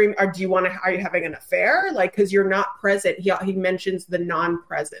 Are you having an affair? Like, because you're not present. He mentions the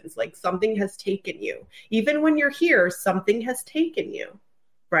non-presence, like something has taken you. Even when you're here, something has taken you.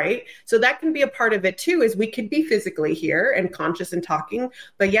 Right. So that can be a part of it, too, is we could be physically here and conscious and talking.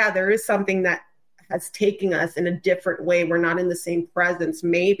 But yeah, there is something that has taken us in a different way. We're not in the same presence,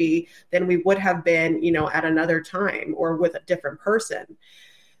 maybe, than we would have been, at another time or with a different person.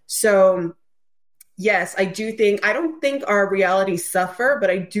 So, yes, I don't think our realities suffer, but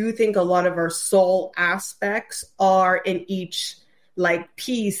I do think a lot of our soul aspects are in each like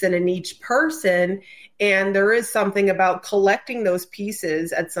piece and in each person. And there is something about collecting those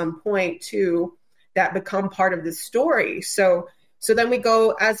pieces at some point too, that become part of the story. So then we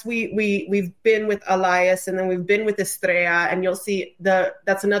go, as we've been with Elias and then we've been with Estrella, and you'll see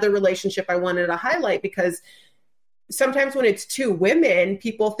that's another relationship I wanted to highlight, because sometimes when it's two women,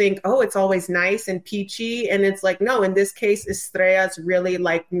 people think, it's always nice and peachy. And it's like, no, in this case, Estrella's really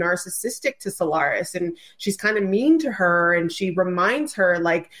like narcissistic to Solaris, and she's kind of mean to her. And she reminds her,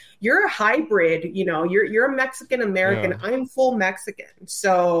 like, you're a hybrid, you're a Mexican American. Yeah. I'm full Mexican.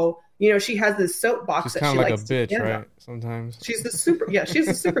 So, she has this soapbox. She's that kind she of like likes a bitch, to right? Sometimes. She's a super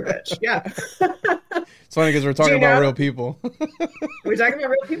bitch. Yeah. It's funny because we're talking about real people. We're talking about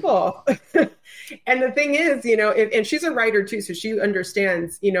real people. And the thing is, and she's a writer too, so she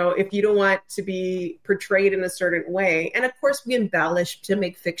understands, if you don't want to be portrayed in a certain way, and of course we embellish to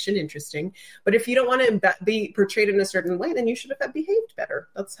make fiction interesting, but if you don't want to be portrayed in a certain way, then you should have behaved better.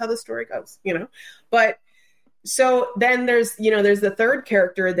 That's how the story goes, But so then there's the third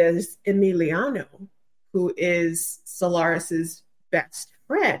character, there's Emiliano, who is Solaris's best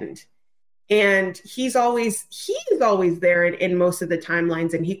friend. And he's always there in most of the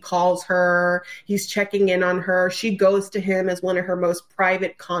timelines, and he calls her, he's checking in on her. She goes to him as one of her most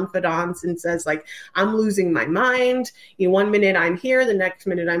private confidants and says, like, I'm losing my mind. 1 minute I'm here, the next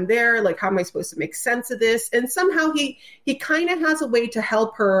minute I'm there. Like, how am I supposed to make sense of this? And somehow he kind of has a way to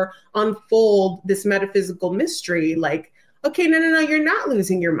help her unfold this metaphysical mystery. Like, okay, no, you're not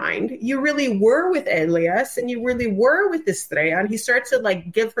losing your mind. You really were with Elias, and you really were with Estrella. And he starts to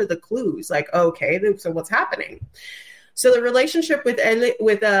like give her the clues, like, okay, so what's happening? So the relationship with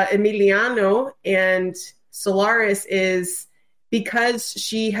Emiliano and Solaris is because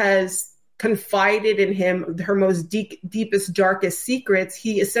she has confided in him her most deepest, darkest secrets.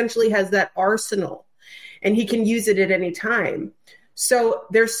 He essentially has that arsenal, and he can use it at any time. So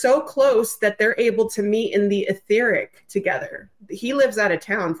they're so close that they're able to meet in the etheric together. He lives out of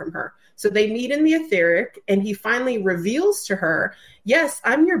town from her. So they meet in the etheric, and he finally reveals to her, yes,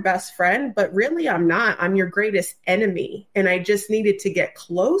 I'm your best friend, but really I'm not. I'm your greatest enemy. And I just needed to get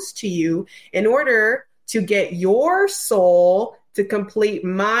close to you in order to get your soul to complete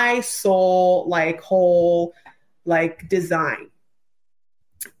my soul, like whole, like design.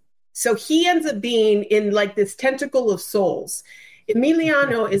 So he ends up being in like this tentacle of souls.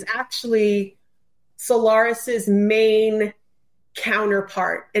 Emiliano is actually Solaris's main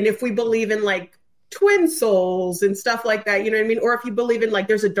counterpart. And if we believe in like twin souls and stuff like that, you know what I mean? Or if you believe in like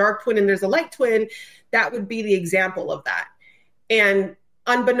there's a dark twin and there's a light twin, that would be the example of that. And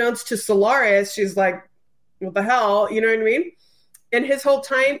unbeknownst to Solaris, she's like, what the hell? You know what I mean? And his whole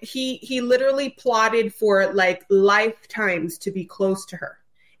time, he literally plotted for like lifetimes to be close to her.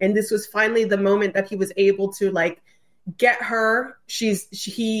 And this was finally the moment that he was able to like get her.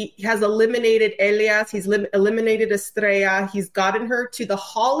 He has eliminated Elias. He's eliminated Estrella. He's gotten her to the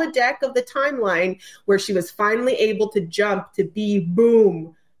holodeck of the timeline where she was finally able to jump to be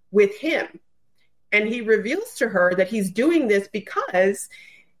boom with him. And he reveals to her that he's doing this because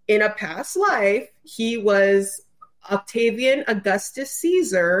in a past life, he was Octavian Augustus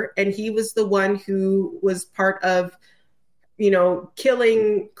Caesar, and he was the one who was part of,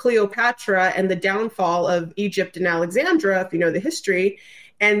 killing Cleopatra and the downfall of Egypt and Alexandria, if you know the history.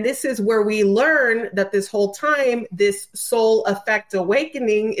 And this is where we learn that this whole time, this soul effect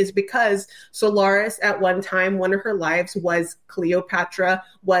awakening is because Solaris at one time, one of her lives was Cleopatra,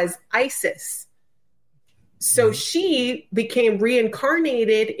 was Isis. So she became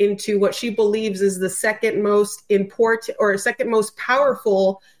reincarnated into what she believes is the second most important or second most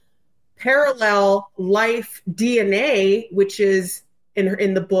powerful parallel life DNA, which is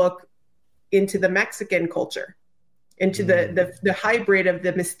in the book into the Mexican culture, into the hybrid of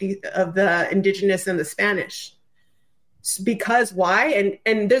the indigenous and the Spanish. Because why?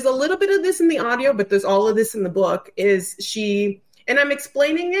 And there's a little bit of this in the audio, but there's all of this in the book. Is she? And I'm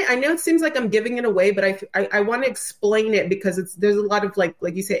explaining it. I know it seems like I'm giving it away, but I want to explain it because there's a lot of like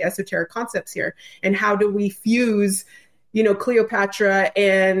you say, esoteric concepts here. And how do we fuse, Cleopatra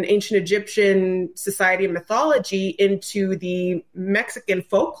and ancient Egyptian society and mythology into the Mexican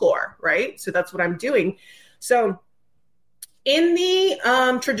folklore, right? So that's what I'm doing. So in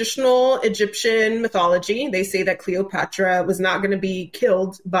the traditional Egyptian mythology, they say that Cleopatra was not going to be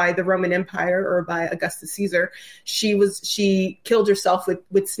killed by the Roman Empire or by Augustus Caesar. She killed herself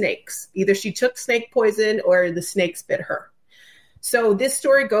with snakes. Either she took snake poison or the snakes bit her. So this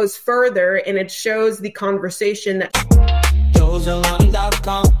story goes further and it shows the conversation that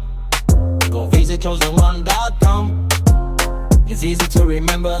chosenone.com. Go visit chosenone.com. It's easy to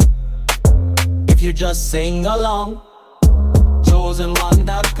remember if you just sing along.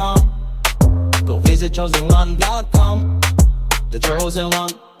 chosenone.com. Go visit chosenone.com. The chosen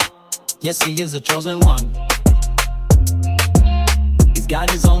one. Yes, he is the chosen one. He's got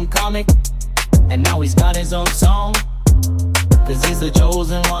his own comic, and now he's got his own song. 'Cause he's the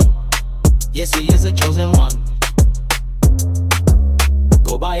chosen one. Yes, he is the chosen one.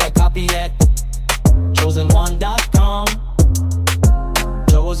 Go buy a copy at chosenone.com.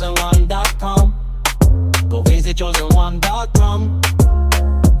 chosenone.com. Go visit chosenone.com.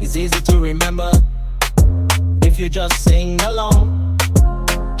 It's easy to remember if you just sing along.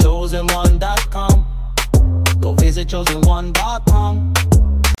 chosenone.com. Go visit chosenone.com.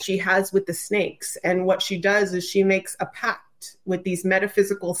 She has with the snakes, and what she does is she makes a pact with these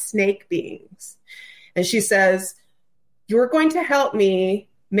metaphysical snake beings, and she says, "You're going to help me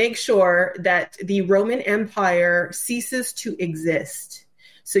make sure that the Roman Empire ceases to exist.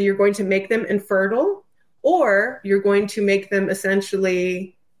 So you're going to make them infertile, or you're going to make them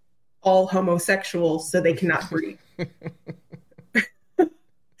essentially all homosexual so they cannot breed."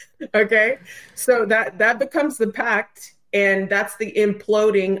 Okay, so that becomes the pact, and that's the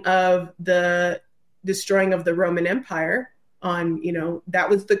imploding of the destroying of the Roman Empire.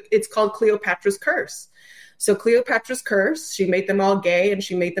 It's called Cleopatra's curse. So Cleopatra's curse, she made them all gay and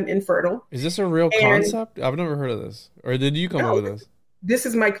she made them infertile. Is this a real concept? I've never heard of this. Or did you come up with this? This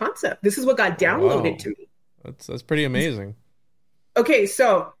is my concept. This is what got downloaded to me. That's pretty amazing. Okay,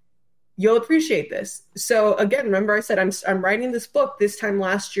 so you'll appreciate this. So again, remember I said I'm writing this book this time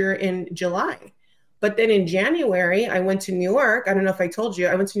last year in July. But then in January, I went to New York. I don't know if I told you.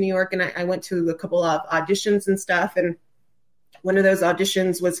 I went to New York and I went to a couple of auditions and stuff. And one of those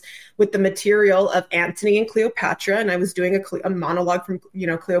auditions was with the material of Antony and Cleopatra. And I was doing a monologue from,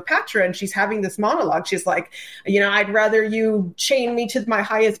 Cleopatra. And she's having this monologue. She's like, "I'd rather you chain me to my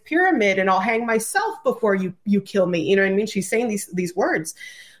highest pyramid and I'll hang myself before you kill me." You know what I mean? She's saying these words.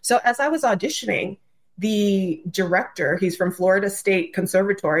 So as I was auditioning, the director, he's from Florida State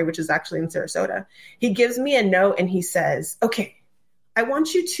Conservatory, which is actually in Sarasota. He gives me a note and he says, "Okay, I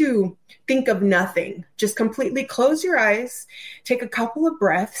want you to think of nothing. Just completely close your eyes, take a couple of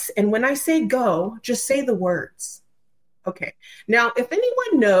breaths, and when I say go, just say the words." Okay. Now, if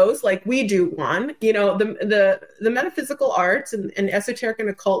anyone knows, like we do, Juan, you know, the metaphysical arts and esoteric and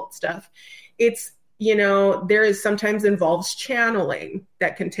occult stuff, it's, you know, there is sometimes involves channeling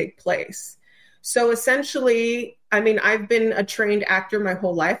that can take place. So essentially, I mean, I've been a trained actor my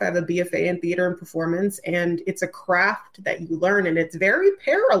whole life. I have a BFA in theater and performance, and it's a craft that you learn, and it's very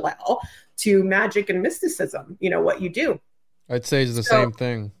parallel to magic and mysticism, you know, what you do. I'd say it's the same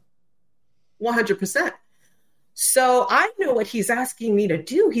thing. 100%. So I know what he's asking me to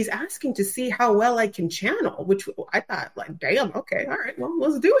do. He's asking to see how well I can channel, which I thought, like, damn, okay, all right, well,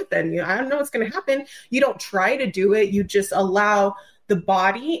 let's do it then. You know, I don't know what's going to happen. You don't try to do it. You just allow the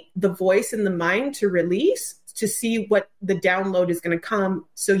body, the voice, and the mind to release to see what the download is going to come.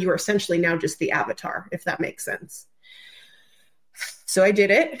 So you're essentially now just the avatar, if that makes sense. So I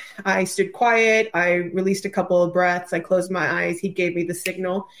did it. I stood quiet. I released a couple of breaths. I closed my eyes. He gave me the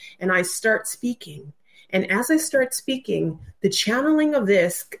signal, and I start speaking. And as I start speaking, the channeling of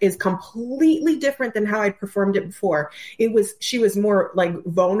this is completely different than how I performed it before. She was more like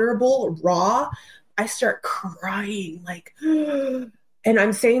vulnerable, raw. I start crying, like, and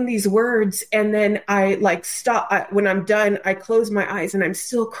I'm saying these words, and then I like stop. When I'm done, I close my eyes, and I'm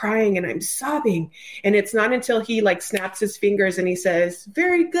still crying, and I'm sobbing. And it's not until he like snaps his fingers and he says,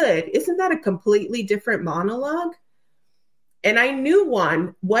 "Very good. Isn't that a completely different monologue?" And I knew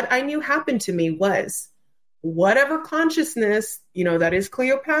what I knew happened to me was, whatever consciousness, you know, that is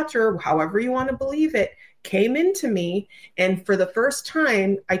Cleopatra, however you want to believe it, came into me. And for the first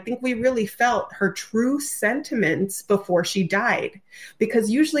time, I think we really felt her true sentiments before she died. Because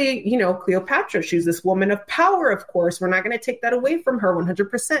usually, you know, Cleopatra, she's this woman of power, of course. We're not going to take that away from her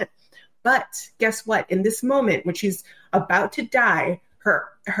 100%. But guess what? In this moment, when she's about to die,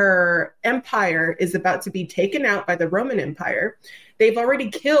 her empire is about to be taken out by the Roman Empire. They've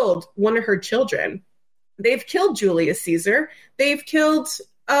already killed one of her children. They've killed Julius Caesar. They've killed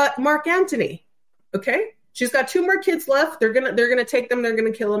Mark Antony. Okay, she's got 2 more kids left. They're gonna take them. They're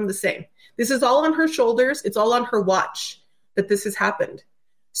gonna kill them the same. This is all on her shoulders. It's all on her watch that this has happened.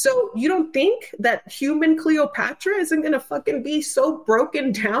 So you don't think that human Cleopatra isn't gonna fucking be so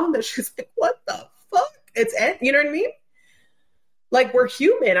broken down that she's like, what the fuck? It's it. You know what I mean? Like, we're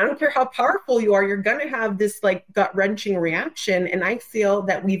human. I don't care how powerful you are. You're gonna have this like gut wrenching reaction, and I feel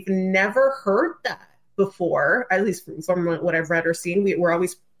that we've never heard that before, at least from what I've read or seen. We're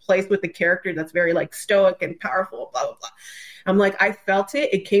always placed with a character that's very like stoic and powerful, blah, blah, blah. I'm like, I felt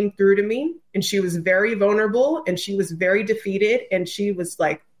it. It came through to me, and she was very vulnerable, and she was very defeated, and she was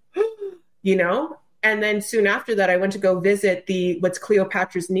like, you know. And then soon after that, I went to go visit what's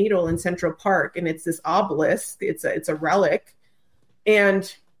Cleopatra's Needle in Central Park, and it's this obelisk. It's a relic,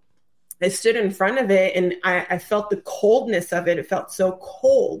 and I stood in front of it, and I felt the coldness of it. It felt so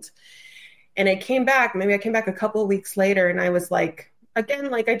cold. And I came back a couple of weeks later, and I was like, again,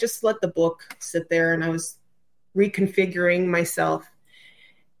 like I just let the book sit there, and I was reconfiguring myself.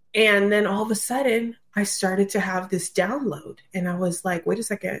 And then all of a sudden I started to have this download, and I was like, wait a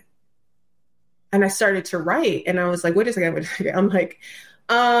second. And I started to write, and I was like, wait a second. I'm like,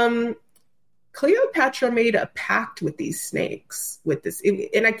 Cleopatra made a pact with these snakes with this.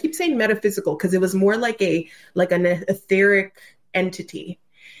 And I keep saying metaphysical because it was more like an etheric entity.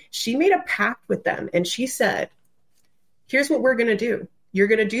 She made a pact with them, and she said, here's what we're going to do. You're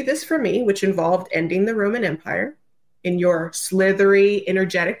going to do this for me, which involved ending the Roman Empire in your slithery,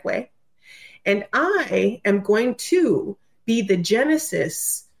 energetic way. And I am going to be the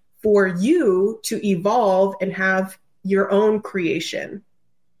genesis for you to evolve and have your own creation.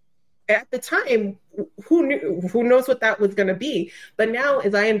 At the time, who knows what that was going to be. But now,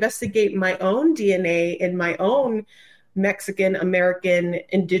 as I investigate my own DNA and my own Mexican, American,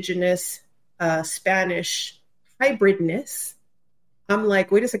 indigenous, Spanish hybridness, I'm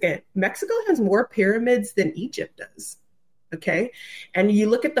like, wait a second, Mexico has more pyramids than Egypt does. Okay. And you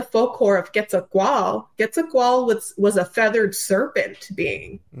look at the folklore of Quetzalcoatl. Quetzalcoatl was a feathered serpent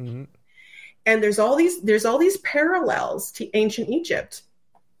being. Mm-hmm. And there's all these parallels to ancient Egypt.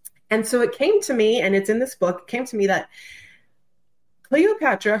 And so it came to me, and it's in this book, it came to me that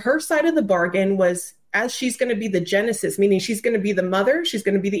Cleopatra, her side of the bargain was, as she's going to be the genesis, meaning she's going to be the mother, she's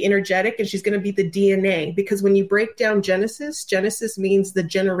going to be the energetic, and she's going to be the DNA. Because when you break down Genesis means the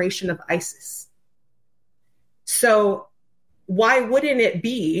generation of Isis. So why wouldn't it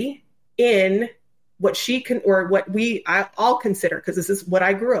be in what she can, or what I'll consider, because this is what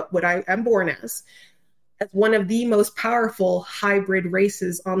I grew up, what I am born as one of the most powerful hybrid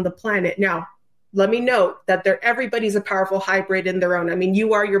races on the planet. Now, let me note that everybody's a powerful hybrid in their own. I mean,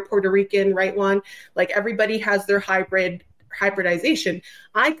 you are your Puerto Rican, right, Juan? Like, everybody has their hybrid hybridization.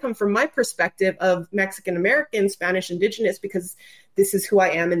 I come from my perspective of Mexican American, Spanish indigenous, because this is who I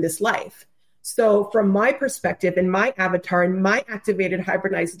am in this life. So from my perspective and my avatar and my activated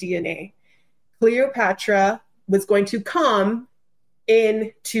hybridized DNA, Cleopatra was going to come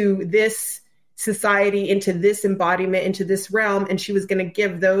into this society, into this embodiment, into this realm, and she was going to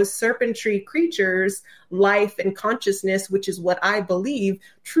give those serpentry creatures life and consciousness, which is what I believe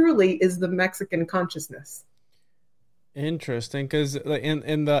truly is the Mexican consciousness. Interesting, because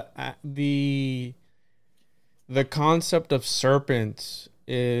in the concept of serpents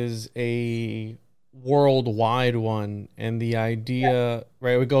is a worldwide one, and the idea,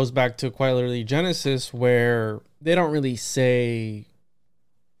 right, it goes back to quite literally Genesis, where they don't really say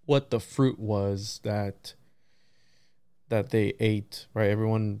what the fruit was that they ate, right?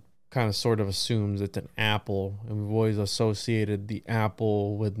 Everyone kind of sort of assumes it's an apple, and we've always associated the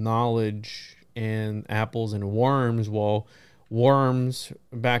apple with knowledge, and apples and worms. Well, worms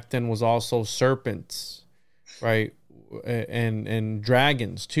back then was also serpents, right? And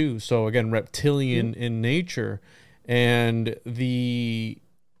dragons too. So again, reptilian in nature. And the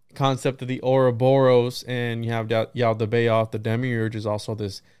concept of the Ouroboros, and you have Yaldabaoth, the demiurge, is also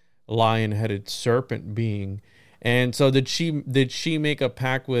this lion-headed serpent being. And so did she make a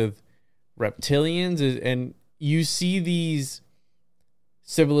pact with reptilians? And you see these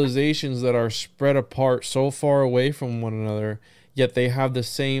civilizations that are spread apart so far away from one another, yet they have the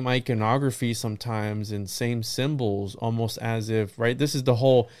same iconography sometimes and same symbols, almost as if, right, this is the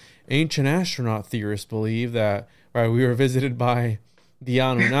whole ancient astronaut theorists believe that, right, we were visited by the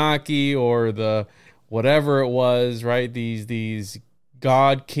Anunnaki or the whatever it was, right, these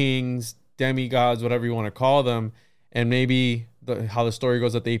god kings, demigods, whatever you want to call them, and maybe how the story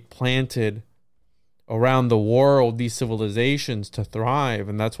goes that they planted around the world these civilizations to thrive.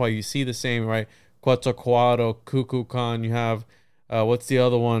 And that's why you see the same, right, Quetzalcoatl, Kukulkan, you have what's the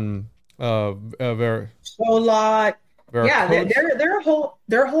other one? Sholot. Yeah, their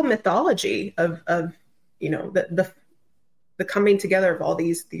whole mythology of the coming together of all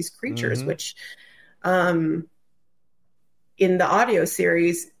these creatures, which in the audio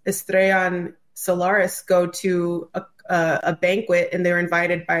series, Estrella and Solaris go to a banquet, and they're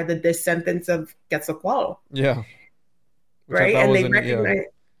invited by the descendants of Quetzalcoatl. Yeah. Right, and they recognize.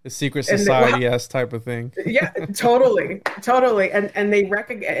 The secret society-esque type of thing. Yeah, totally. And they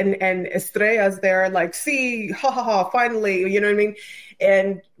recognize, and Estrella's there like, see, ha ha ha, finally, you know what I mean?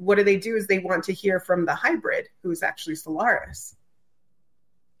 And what do? Is they want to hear from the hybrid, who's actually Solaris.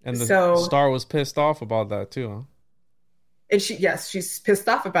 And the star was pissed off about that too, huh? And she's pissed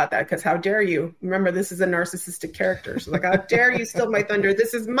off about that, because how dare you? Remember, this is a narcissistic character. She's like, how dare you steal my thunder?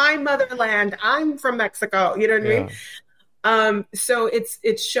 This is my motherland. I'm from Mexico. You know what I mean? So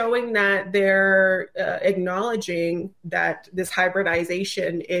it's showing that they're acknowledging that this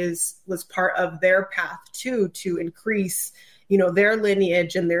hybridization was part of their path too, to increase, their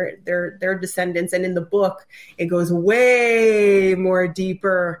lineage and their descendants. And in the book, it goes way more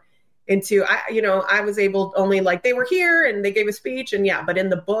deeper into, I was able only, like, they were here and they gave a speech, and but in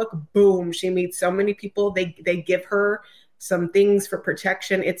the book, boom, she meets so many people. They give her some things for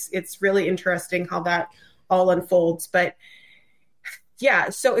protection. It's really interesting how that all unfolds. But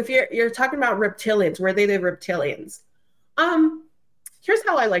so if you're talking about reptilians, were they the reptilians? Here's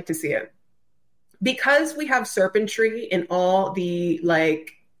how I like to see it. Because we have serpentry in all the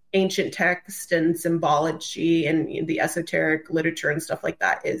ancient text and symbology and the esoteric literature and stuff like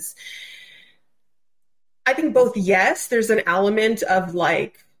that, is I think both, yes, there's an element of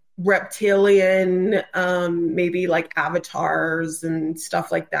reptilian, maybe avatars and stuff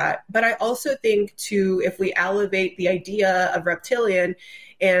like that. But I also think too, if we elevate the idea of reptilian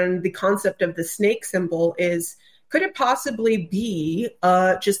and the concept of the snake symbol, could it possibly be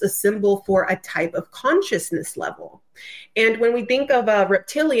just a symbol for a type of consciousness level? And when we think of a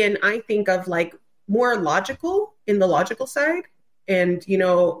reptilian, I think of more logical, in the logical side, and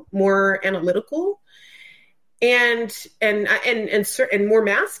more analytical, and more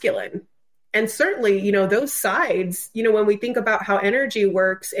masculine. And certainly, those sides, when we think about how energy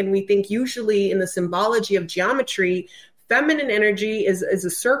works, and we think usually in the symbology of geometry, feminine energy is a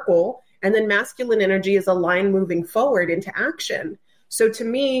circle, and then masculine energy is a line moving forward into action. So to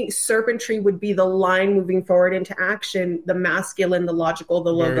me, serpentry would be the line moving forward into action, the masculine, the logical,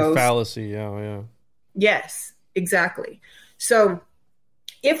 the Very logos. Fallacy, yeah. Yes, exactly. So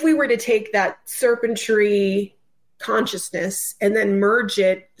if we were to take that serpentry consciousness and then merge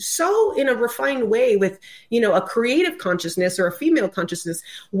it so in a refined way with, a creative consciousness or a female consciousness,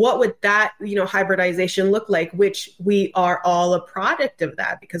 what would that, hybridization look like? Which we are all a product of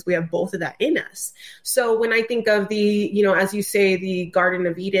that because we have both of that in us. So when I think of the, as you say, the Garden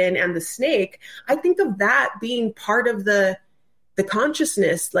of Eden and the snake, I think of that being part of the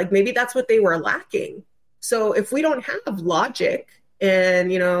consciousness. Like maybe that's what they were lacking. So if we don't have logic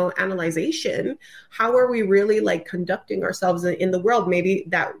and, analyzation, how are we really like conducting ourselves in the world? Maybe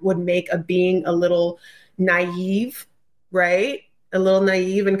that would make a being a little naive, right? A little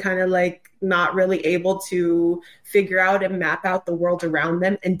naive and kind of like not really able to figure out and map out the world around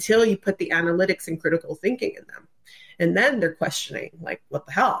them until you put the analytics and critical thinking in them. And then they're questioning like, what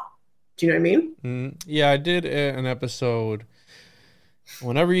the hell? Do you know what I mean? Yeah, I did an episode.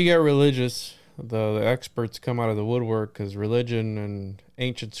 Whenever you get religious, the experts come out of the woodwork because religion and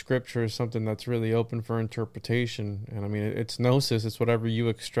ancient scripture is something that's really open for interpretation. And I mean, it's gnosis. It's whatever you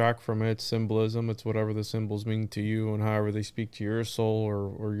extract from it. It's symbolism. It's whatever the symbols mean to you and however they speak to your soul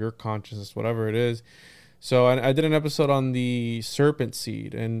or your consciousness, whatever it is. So I did an episode on the serpent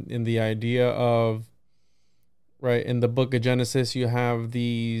seed and in the idea of, right, in the book of Genesis, you have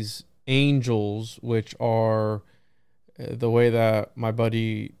these angels, which are the way that my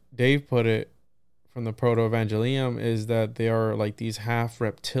buddy Dave put it from the Proto-Evangelium is that they are like these half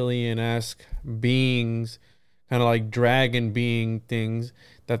reptilian-esque beings, kind of like dragon being things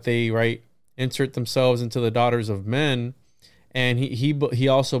that they, right, insert themselves into the daughters of men. And he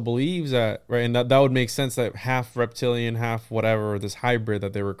also believes that, right, and that would make sense that half reptilian, half whatever, this hybrid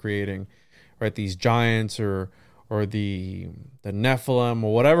that they were creating, right, these giants or the Nephilim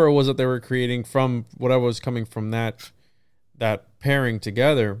or whatever it was that they were creating from whatever was coming from that pairing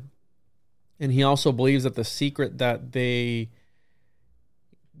together. And he also believes that the secret that they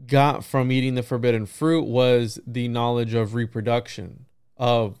got from eating the forbidden fruit was the knowledge of reproduction,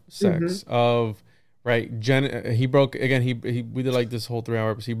 of sex, of, right, he broke, again, we did like this whole 3 hour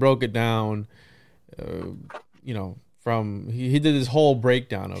episode. He broke it down, he did this whole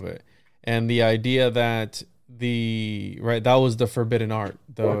breakdown of it. And the idea that that was the forbidden art,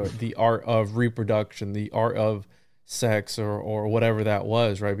 the art of reproduction, the art of sex or whatever that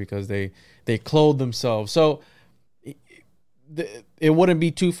was, right? Because they clothe themselves. So it wouldn't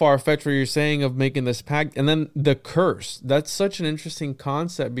be too far-fetched what you're saying of making this pact. And then the curse, that's such an interesting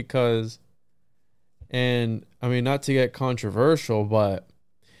concept because, and I mean, not to get controversial, but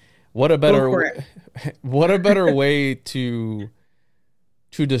what a better way to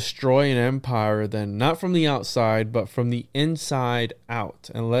destroy an empire than not from the outside, but from the inside out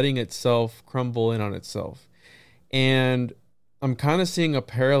and letting itself crumble in on itself. And I'm kind of seeing a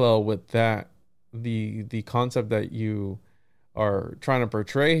parallel with that, the concept that you are trying to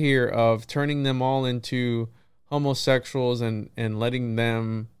portray here of turning them all into homosexuals and letting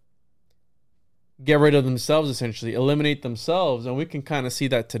them get rid of themselves, essentially, eliminate themselves. And we can kind of see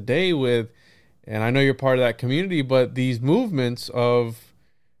that today with, and I know you're part of that community, but these movements of,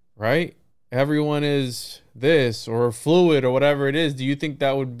 right, everyone is this or fluid or whatever it is. Do you think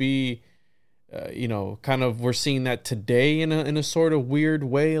that would be, kind of, we're seeing that today in a sort of weird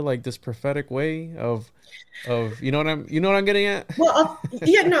way, like this prophetic way of you know what I'm getting at? Well,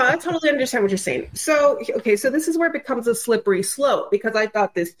 yeah, no, I totally understand what you're saying. So, okay, so this is where it becomes a slippery slope because I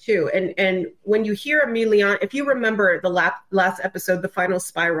thought this too. And when you hear Emiliano, if you remember the last episode, the final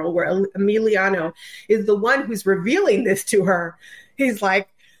spiral, where Emiliano is the one who's revealing this to her, he's like,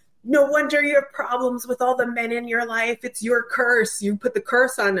 no wonder you have problems with all the men in your life. It's your curse. You put the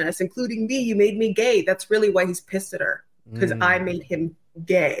curse on us, including me. You made me gay. That's really why he's pissed at her, because I made him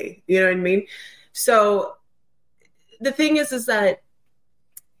gay. You know what I mean? So the thing is that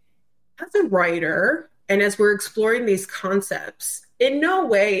as a writer and as we're exploring these concepts, in no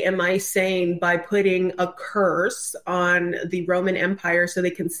way am I saying by putting a curse on the Roman Empire so they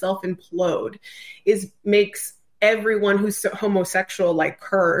can self-implode makes everyone who's homosexual like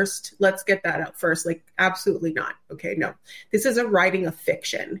cursed. Let's get that out first. Like, absolutely not. Okay, no. This is a writing of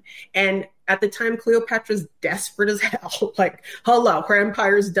fiction. And at the time, Cleopatra's desperate as hell. Like, hello, her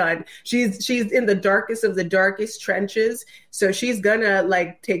empire's done. She's in the darkest of the darkest trenches. So she's gonna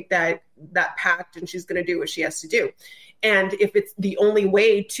like take that pact and she's gonna do what she has to do. And if it's the only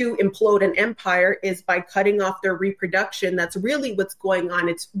way to implode an empire is by cutting off their reproduction, that's really what's going on.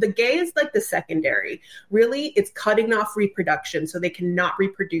 It's the gay is like the secondary. Really, it's cutting off reproduction so they cannot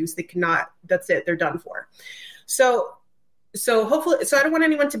reproduce. They cannot, that's it, they're done for. So hopefully, so I don't want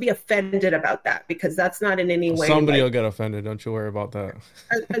anyone to be offended about that because that's not in any way. Somebody will get offended. Don't you worry about that.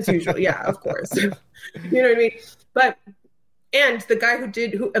 As usual. Yeah, of course. You know what I mean? But, and the guy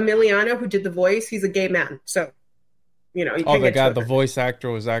Emiliano, who did the voice, he's a gay man. So You know, you Oh, can't the get guy, to the it. voice actor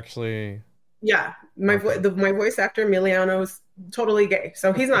was actually... Yeah, my voice actor Emiliano's totally gay,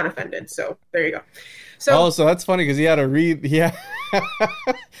 so he's not offended. So there you go. So so that's funny because he had to read. Yeah, he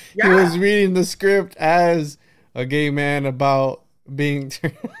yeah, was reading the script as a gay man about being.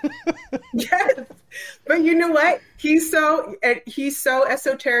 yes, but you know what? He's so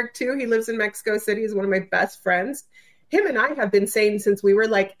esoteric too. He lives in Mexico City. He's one of my best friends. Him and I have been saying since we were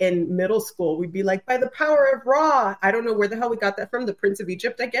like in middle school, we'd be like, by the power of Ra. I don't know where the hell we got that from, the Prince of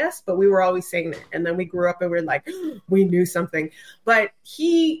Egypt, I guess, but we were always saying that. And then we grew up and we're like, we knew something. But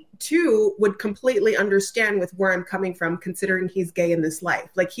he too would completely understand with where I'm coming from, considering he's gay in this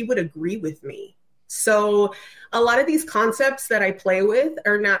life. Like he would agree with me. So a lot of these concepts that I play with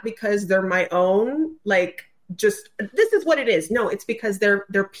are not because they're my own, like just this is what it is. No, it's because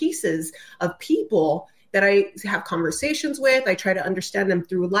they're pieces of people that I have conversations with. I try to understand them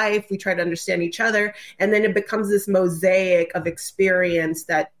through life. We try to understand each other. And then it becomes this mosaic of experience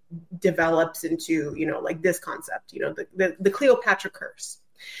that develops into, you know, like this concept, you know, the Cleopatra curse.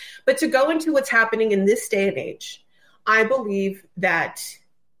 But to go into what's happening in this day and age, I believe that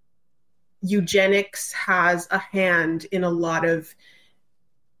eugenics has a hand in a lot of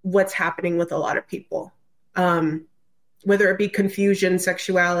what's happening with a lot of people, whether it be confusion,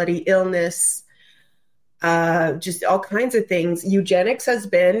 sexuality, illness, just all kinds of things. Eugenics has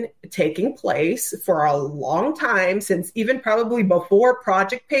been taking place for a long time, since even probably before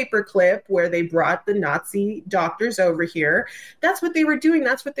Project Paperclip, where they brought the Nazi doctors over here. That's what they were doing.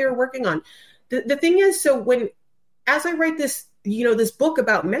 That's what they were working on. The thing is, so as I write this, you know, this book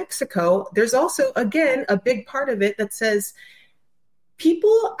about Mexico, there's also, again, a big part of it that says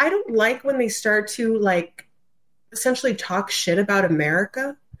people, I don't like when they start to like essentially talk shit about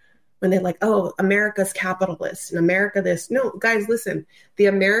America. When they're like, oh, America's capitalist and America this. No, guys, listen, the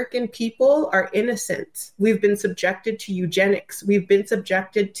American people are innocent. We've been subjected to eugenics. We've been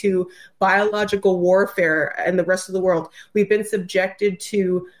subjected to biological warfare and the rest of the world. We've been subjected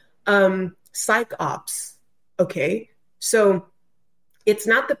to psych ops. Okay. So it's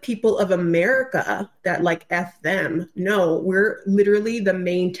not the people of America that like F them. No, we're literally the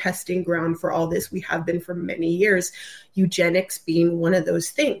main testing ground for all this. We have been for many years. Eugenics being one of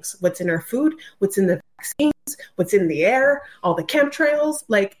those things. What's in our food, what's in the vaccines, what's in the air, all the chemtrails,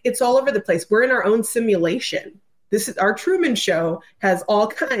 like it's all over the place. We're in our own simulation. This is our Truman Show, has all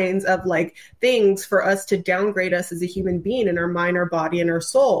kinds of like things for us to downgrade us as a human being in our mind, our body, and our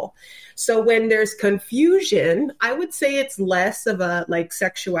soul. So when there's confusion, I would say it's less of a like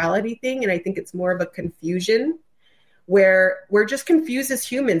sexuality thing. And I think it's more of a confusion where we're just confused as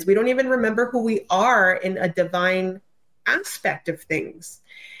humans. We don't even remember who we are in a divine aspect of things.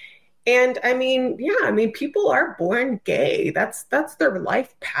 And I mean, yeah, I mean, people are born gay. That's their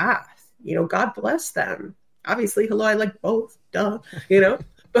life path. You know, God bless them. Obviously, hello, I like both, duh, you know,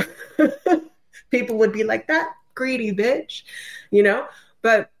 but people would be like, that greedy bitch, you know,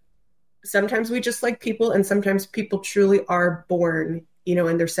 but sometimes we just like people, and sometimes people truly are born, you know,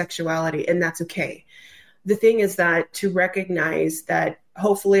 in their sexuality, and that's okay. The thing is that to recognize that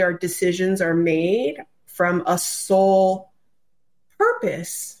hopefully our decisions are made from a soul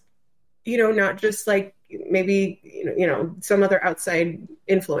purpose, you know, not just like maybe, you know, some other outside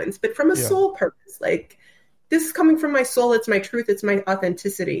influence, but from a soul purpose, like, this is coming from my soul. It's my truth. It's my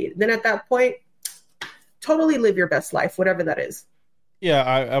authenticity. Then at that point, totally live your best life, whatever that is. Yeah,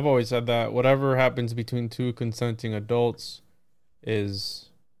 I've always said that whatever happens between two consenting adults is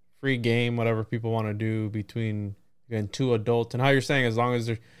free game, whatever people want to do between, again, two adults. And how you're saying, as long as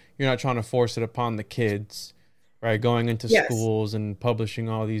you're not trying to force it upon the kids, right? Going into schools and publishing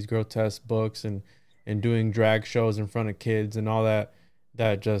all these grotesque books and doing drag shows in front of kids and all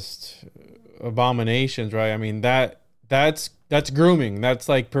that just abominations, right? I mean, that's grooming. That's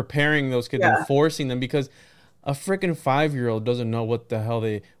like preparing those kids and forcing them, because a freaking 5-year-old doesn't know what the hell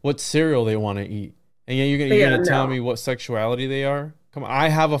what cereal they want to eat. And yet you're gonna tell me what sexuality they are? Come on, I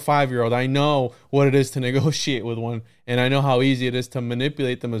have a 5-year-old. I know what it is to negotiate with one, and I know how easy it is to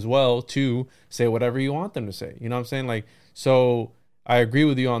manipulate them as well to say whatever you want them to say. You know what I'm saying? Like, so I agree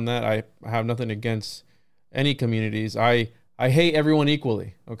with you on that. I have nothing against any communities. I hate everyone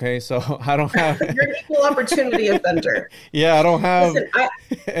equally. Okay, so I don't have. You're an equal opportunity offender. Yeah, I don't have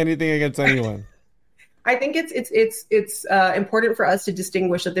anything against anyone. I think it's important for us to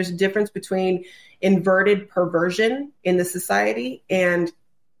distinguish that there's a difference between inverted perversion in the society and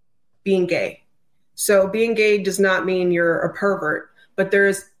being gay. So being gay does not mean you're a pervert, but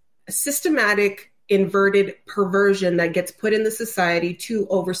there's a systematic inverted perversion that gets put in the society to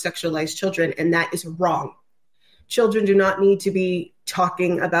over-sexualize children, and that is wrong. Children do not need to be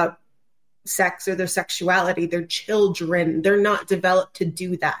talking about sex or their sexuality. They're children. They're not developed to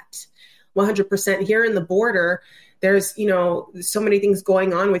do that. 100% here in the border. There's, so many things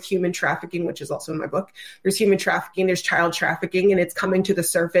going on with human trafficking, which is also in my book. There's human trafficking, there's child trafficking, and it's coming to the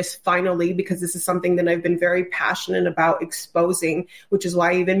surface finally, because this is something that I've been very passionate about exposing, which is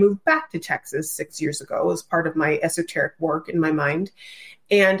why I even moved back to Texas 6 years ago as part of my esoteric work in my mind.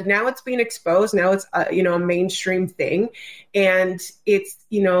 And now it's being exposed. Now it's, a mainstream thing. And it's,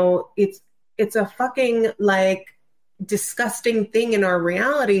 it's a fucking disgusting thing in our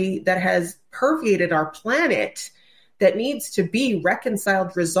reality that has permeated our planet that needs to be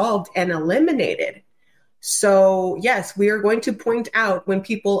reconciled, resolved, and eliminated. So yes, we are going to point out when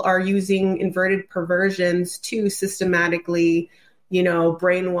people are using inverted perversions to systematically,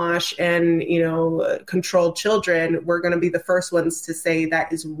 brainwash and, control children. We're going to be the first ones to say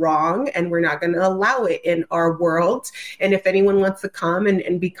that is wrong, and we're not going to allow it in our world. And if anyone wants to come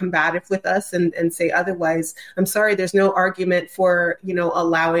and be combative with us and say otherwise, I'm sorry, there's no argument for,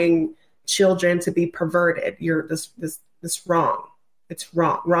 allowing children to be perverted. You're this wrong. It's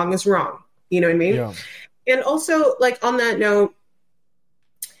wrong. Wrong is wrong. You know what I mean? Yeah. And also, on that note,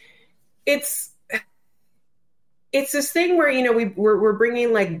 it's this thing where, we're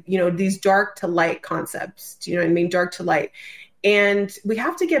bringing these dark to light concepts. Do you know what I mean? Dark to light. And we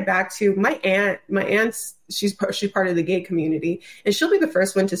have to get back to my aunt's, she's part of the gay community, and she'll be the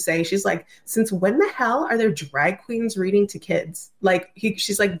first one to say, she's like, since when the hell are there drag queens reading to kids?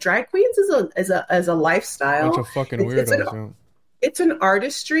 She's like, drag queens is a lifestyle. Bunch of fucking weirdos. It's an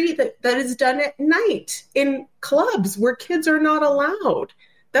artistry that is done at night in clubs where kids are not allowed.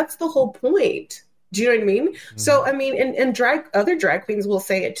 That's the whole point. Do you know what I mean? Mm-hmm. So, I mean, and other drag queens will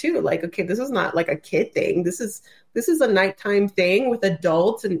say it too. Okay, this is not a kid thing. This is a nighttime thing with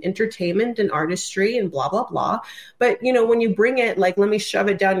adults and entertainment and artistry and blah, blah, blah. But, when you bring it, let me shove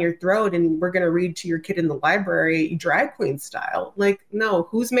it down your throat and we're going to read to your kid in the library, drag queen style. No,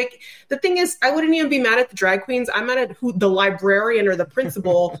 the thing is, I wouldn't even be mad at the drag queens. I'm mad at the librarian or the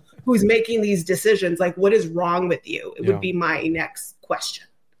principal who's making these decisions. What is wrong with you? It would be my next question.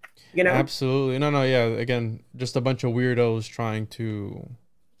 Absolutely. No, yeah. Again, just a bunch of weirdos trying to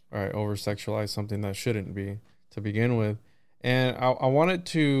over-sexualize something that shouldn't be to begin with. And I wanted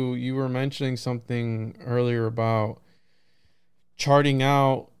to, you were mentioning something earlier about charting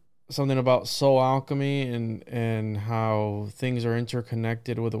out something about soul alchemy and how things are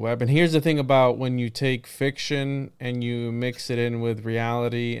interconnected with the web. And here's the thing about when you take fiction and you mix it in with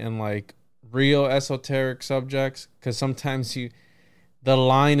reality and real esoteric subjects, because sometimes the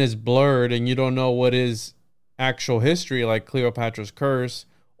line is blurred and you don't know what is actual history, like Cleopatra's curse,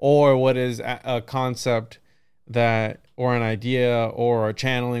 or what is a concept or an idea or a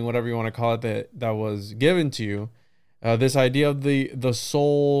channeling, whatever you want to call it, that was given to you. This idea of the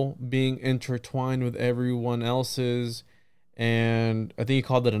soul being intertwined with everyone else's, and I think you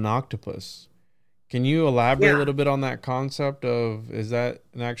called it an octopus. Can you elaborate a little bit on that concept of, is that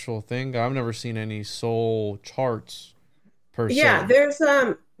an actual thing? I've never seen any soul charts. Yeah, there's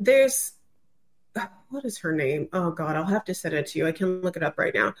what is her name? Oh God, I'll have to send it to you. I can look it up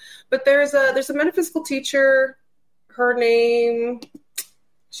right now. But there's a metaphysical teacher. Her name,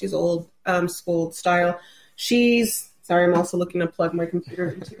 she's old school style. Sorry, I'm also looking to plug my computer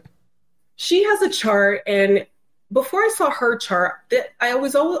into. She has a chart, and before I saw her chart, I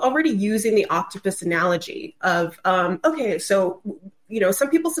was already using the octopus analogy of okay, so some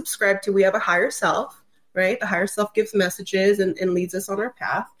people subscribe to, we have a higher self. Right? The higher self gives messages and leads us on our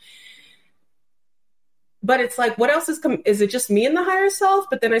path. But it's what else is it just me and the higher self?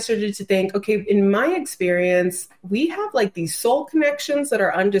 But then I started to think, okay, in my experience, we have these soul connections that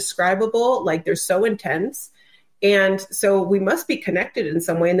are undescribable. They're so intense. And so we must be connected in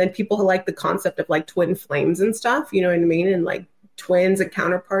some way. And then people like the concept of twin flames and stuff, you know what I mean? And twins and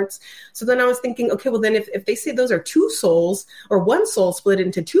counterparts. So then I was thinking, okay, well then if they say those are two souls or one soul split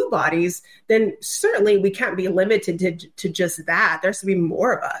into two bodies, then certainly we can't be limited to just that. There has to be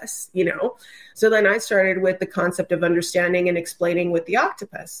more of us, So then I started with the concept of understanding and explaining with the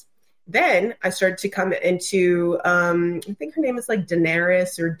octopus. Then I started to come into, I think her name is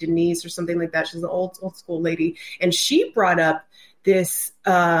Daenerys or Denise or something like that. She's an old school lady. And she brought up this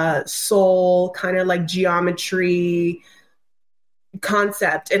soul kind of geometry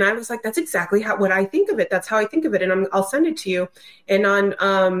concept, and I was like, that's exactly what I think of it. That's how I think of it, and I'll send it to you. And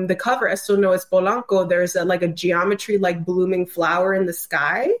on the cover, Esto no es Polanco, there's a geometry blooming flower in the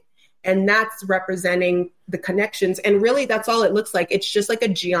sky, and that's representing the connections. And really, that's all it looks like. It's just a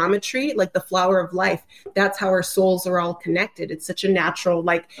geometry, the flower of life. That's how our souls are all connected. It's such a natural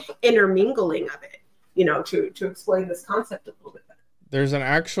intermingling of it, to explain this concept a little bit better. there's an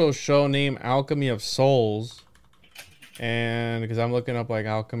actual show named Alchemy of Souls, and because I'm looking up like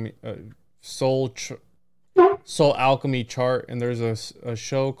alchemy, soul alchemy chart, and there's a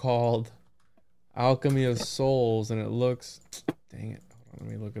show called Alchemy of Souls, and it looks, dang it, hold on, let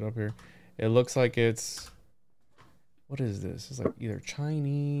me look it up here. It looks like it's, what is this? It's like either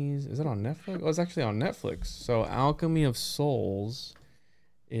Chinese. Is it on Netflix? Oh, it's actually on Netflix. So Alchemy of Souls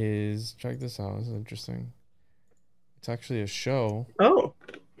is, check this out. This is interesting. It's actually a show. Oh.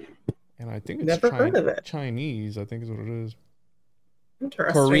 And I think it's never heard of it. Chinese, I think is what it is.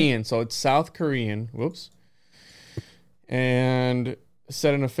 Interesting. Korean. So it's South Korean. Whoops. And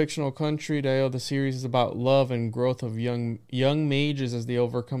set in a fictional country, the series is about love and growth of young mages as they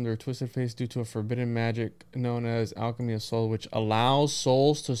overcome their twisted fates due to a forbidden magic known as Alchemy of Soul, which allows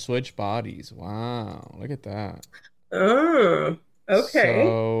souls to switch bodies. Wow, look at that. Oh, okay.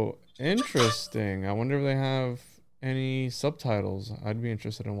 So interesting. I wonder if they have any subtitles. I'd be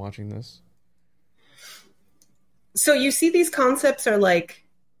interested in watching this. So you see these concepts are like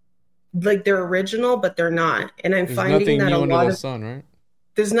they're original, but they're not. And I'm finding that a lot of sun, right?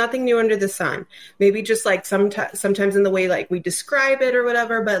 There's nothing new under the sun. Maybe just like sometimes in the way like we describe it or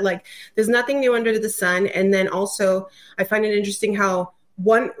whatever, but like there's nothing new under the sun. And then also I find it interesting how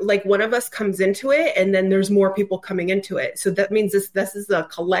one of us comes into it and then there's more people coming into it. So that means this is a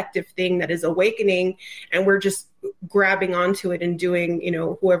collective thing that is awakening, and we're just grabbing onto it and doing,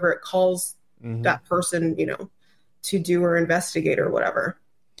 whoever it calls that person, to do or investigate or whatever.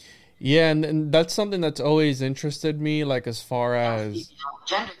 Yeah, and that's something that's always interested me, like as far as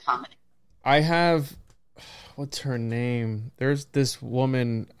gender comedy. I have, what's her name? There's this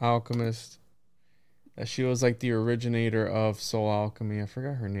woman alchemist that she was like the originator of soul alchemy. I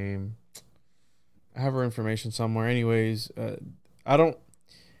forgot her name. I have her information somewhere. Anyways, I've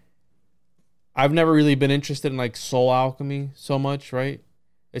never really been interested in like soul alchemy so much, right?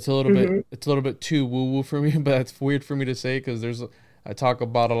 It's a little bit too woo-woo for me, but that's weird for me to say because I talk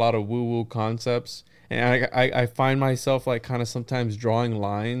about a lot of woo-woo concepts, and I find myself like kind of sometimes drawing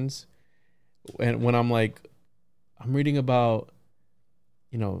lines, and when I'm reading about,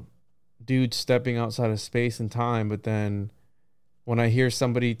 dudes stepping outside of space and time, but then when I hear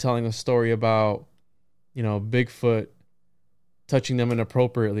somebody telling a story about, Bigfoot touching them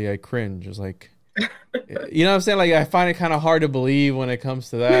inappropriately, I cringe. It's like, you know what I'm saying? Like I find it kind of hard to believe when it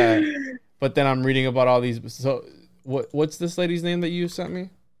comes to that, but then I'm reading about all these, so. What's this lady's name that you sent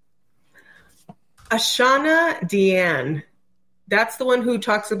me? Ashana Deanne. That's the one who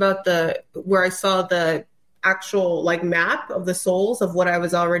talks about where I saw the actual like map of the souls of what I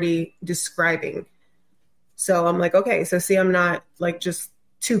was already describing. So I'm like, okay, so see, I'm not just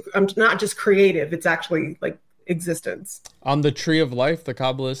creative. It's actually like existence. On the tree of life, the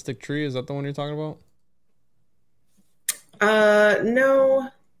Kabbalistic tree, is that the one you're talking about? No.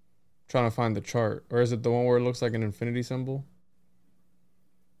 Trying to find the chart, or is it the one where it looks like an infinity symbol?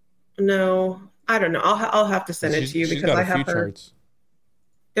 No, I don't know. I'll have to send it to you because I have her charts.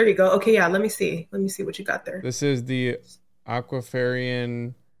 There you go. Okay, yeah. Let me see what you got there. This is the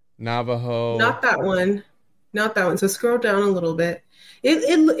Aquafarian Navajo. Not that one. So scroll down a little bit.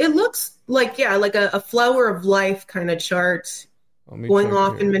 It looks like like a flower of life kind of chart, going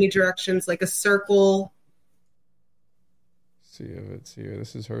off in many directions, like a circle. See if it's here.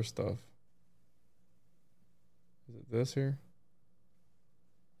 This is her stuff. Is it this here?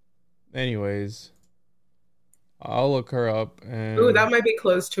 Anyways, I'll look her up. And ooh, that might be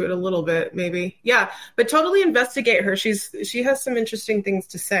close to it a little bit, maybe. Yeah, but totally investigate her. She has some interesting things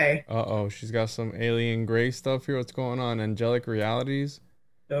to say. She's got some alien gray stuff here. What's going on? Angelic realities.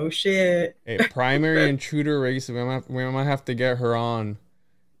 Oh shit! A primary intruder race. We might have to get her on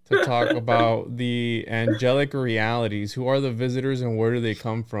to talk about the angelic realities. Who are the visitors and where do they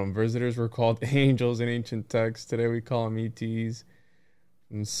come from? Visitors were called angels in ancient texts. Today we call them ETs.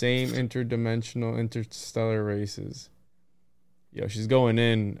 From same interdimensional interstellar races. Yo, she's going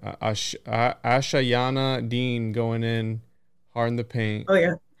in. Ashayana Dean going in hard in the paint.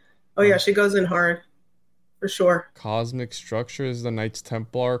 Oh yeah, she goes in hard for sure. Cosmic structure is the Knights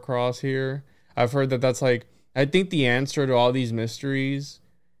Templar cross here. I've heard that's like, I think the answer to all these mysteries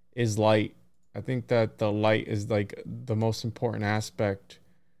is light. I think that the light is like the most important aspect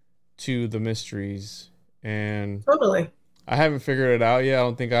to the mysteries, and totally. I haven't figured it out yet. I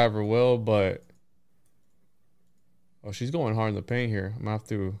don't think I ever will, but she's going hard in the paint here. I'm gonna have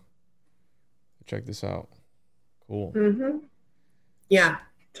to check this out. Cool. Mm-hmm. Yeah,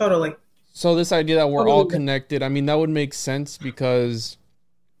 totally. So this idea that we're all connected, I mean, that would make sense because,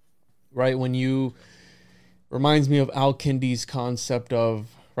 right, reminds me of Al-Kindi's concept of,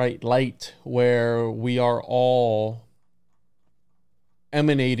 right, light, where we are all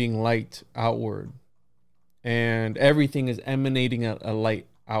emanating light outward, and everything is emanating a light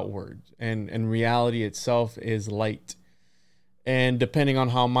outward, and reality itself is light. And depending on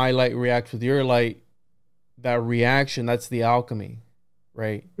how my light reacts with your light, that reaction, that's the alchemy,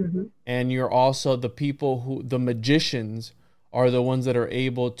 right? Mm-hmm. And you're also the people the magicians are the ones that are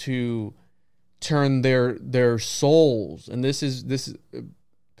able to turn their souls. And this is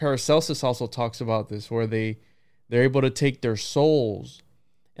Paracelsus also talks about this, where they're able to take their souls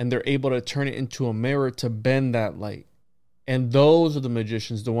and they're able to turn it into a mirror to bend that light. And those are the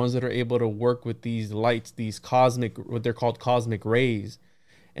magicians, the ones that are able to work with these lights, these cosmic, what they're called cosmic rays.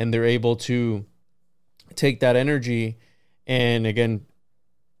 And they're able to take that energy and, again,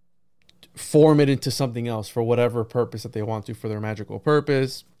 form it into something else for whatever purpose that they want to, for their magical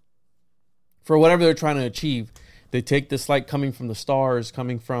purpose, for whatever they're trying to achieve. They take this light coming from the stars,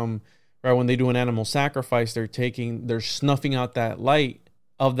 coming from, right, when they do an animal sacrifice, they're snuffing out that light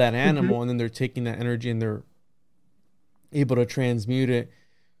of that animal, mm-hmm. and then they're taking that energy and they're able to transmute it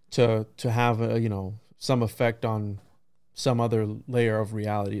to have some effect on some other layer of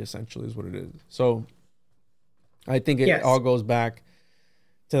reality, essentially, is what it is. So I think it all goes back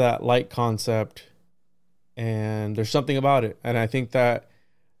to that light concept, and there's something about it. And I think that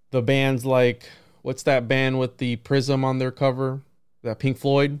the bands like, what's that band with the prism on their cover? That Pink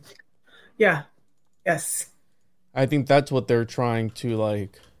Floyd? Yeah. Yes. I think that's what they're trying to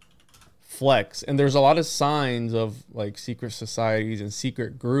like flex. And there's a lot of signs of like secret societies and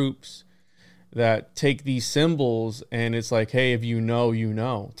secret groups that take these symbols, and it's like, hey, if you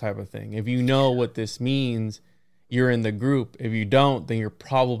know type of thing. If you know what this means, you're in the group. If you don't, then you're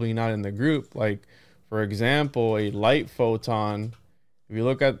probably not in the group. Like, for example, a light photon. If you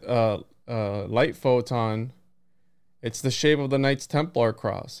look at light photon, it's the shape of the Knights Templar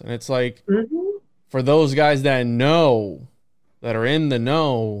cross. And it's like, mm-hmm. for those guys that know, that are in the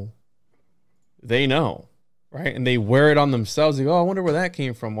know, they know, right? And they wear it on themselves. They go, oh, I wonder where that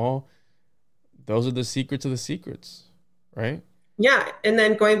came from. Well, those are the secrets of the secrets, right? Yeah. And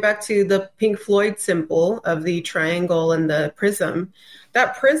then going back to the Pink Floyd symbol of the triangle and the prism,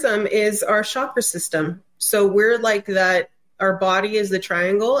 that prism is our chakra system. So we're like that. Our body is the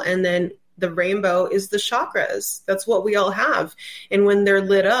triangle, and then the rainbow is the chakras. That's what we all have. And when they're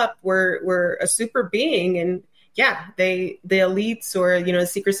lit up, we're a super being. And yeah, the elites or,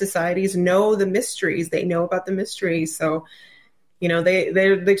 secret societies know the mysteries. They know about the mysteries. So,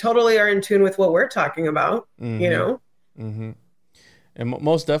 they totally are in tune with what we're talking about, mm-hmm. Mm-hmm. And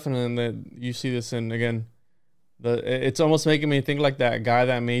most definitely, you see this in, again, it's almost making me think like that guy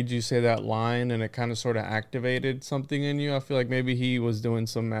that made you say that line, and it kind of sort of activated something in you. I feel like maybe he was doing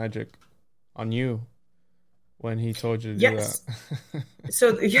some magic on you when he told you to do that.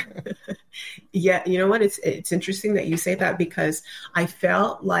 So yeah, you know what? It's interesting that you say that, because I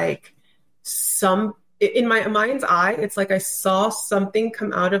felt like in my mind's eye, it's like I saw something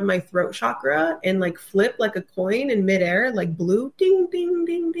come out of my throat chakra and like flip like a coin in midair, like blue, ding, ding,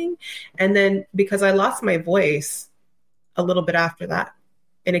 ding, ding. And then because I lost my voice a little bit after that,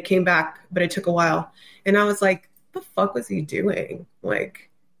 and it came back, but it took a while. And I was like, what the fuck was he doing?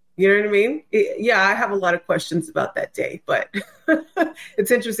 Like, you know what I mean? I have a lot of questions about that day, but it's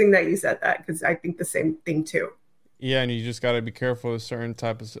interesting that you said that, because I think the same thing too. Yeah, and you just got to be careful with certain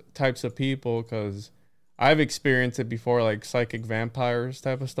types of people, because I've experienced it before, like psychic vampires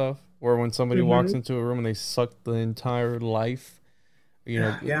type of stuff, where when somebody mm-hmm. walks into a room and they suck the entire life,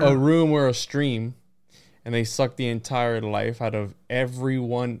 a room or a stream, and they suck the entire life out of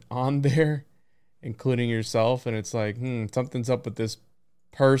everyone on there, including yourself. And it's like, something's up with this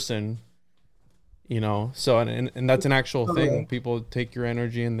person, so, and that's an actual thing. People take your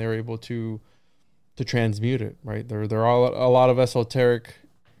energy and they're able to transmute it, right? There are a lot of esoteric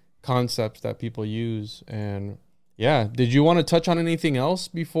concepts that people use. And yeah, did you want to touch on anything else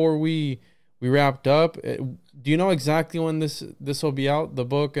before we wrapped up? Do you know exactly when this will be out, the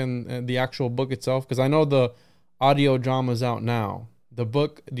book and the actual book itself? Because I know the audio drama is out now. The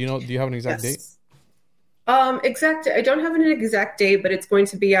book, do you have an exact date? I don't have an exact date, but it's going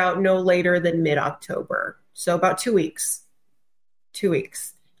to be out no later than mid-October. So about 2 weeks. 2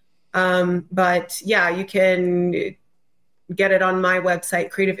 weeks. But yeah, you can get it on my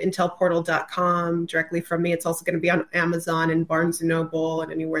website, creativeintelportal.com, directly from me. It's also going to be on Amazon and Barnes & Noble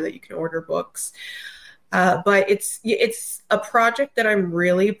and anywhere that you can order books. But it's a project that I'm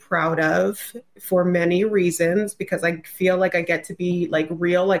really proud of for many reasons, because I feel like I get to be like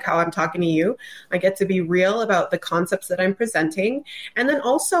real, like how I'm talking to you. I get to be real about the concepts that I'm presenting. And then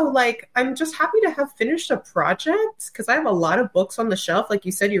also, like, I'm just happy to have finished a project, because I have a lot of books on the shelf. Like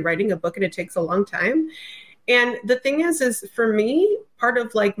you said, you're writing a book and it takes a long time. And the thing is for me, part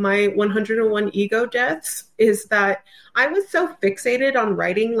of like my 101 ego deaths is that I was so fixated on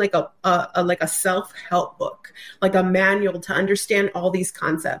writing like a self-help book, like a manual to understand all these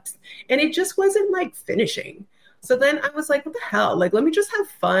concepts. And it just wasn't like finishing. So then I was like, what the hell? Like, let me just have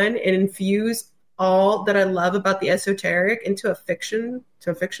fun and infuse all that I love about the esoteric into a fiction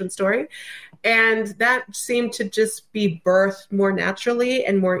story. And that seemed to just be birthed more naturally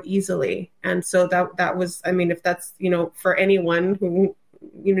and more easily. And so that was, I mean, if that's, for anyone who,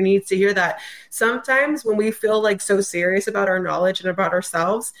 needs to hear that, sometimes when we feel like so serious about our knowledge and about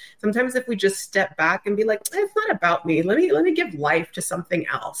ourselves, sometimes if we just step back and be like, it's not about me, let me give life to something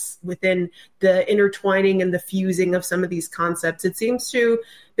else within the intertwining and the fusing of some of these concepts, it seems to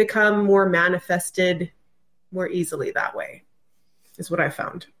become more manifested more easily that way, is what I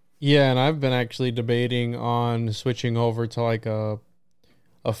found. Yeah, and I've been actually debating on switching over to like a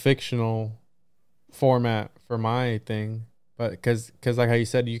fictional format for my thing, but because like how you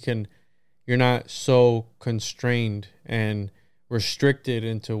said, you're not so constrained and restricted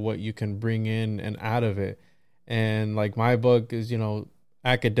into what you can bring in and out of it. And like my book is,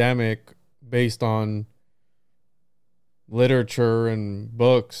 academic, based on literature and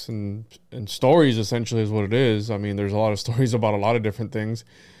books and stories, essentially, is what it is. I mean, there's a lot of stories about a lot of different things.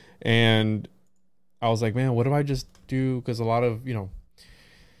 And I was like, man, what do I just do? Because a lot of,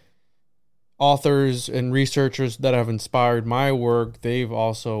 authors and researchers that have inspired my work, they've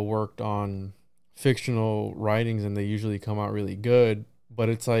also worked on fictional writings and they usually come out really good. But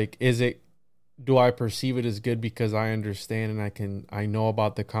it's like, do I perceive it as good because I understand and I know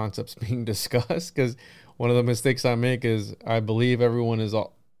about the concepts being discussed? Because one of the mistakes I make is I believe everyone is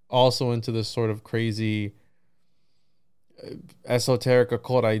also into this sort of crazy esoteric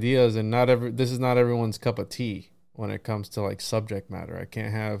occult ideas, and this is not everyone's cup of tea when it comes to like subject matter. I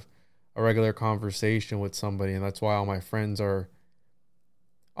can't have a regular conversation with somebody, and that's why all my friends are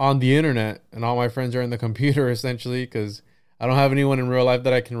on the internet and all my friends are in the computer, essentially, because I don't have anyone in real life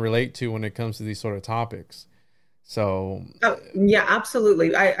that I can relate to when it comes to these sort of topics. So yeah,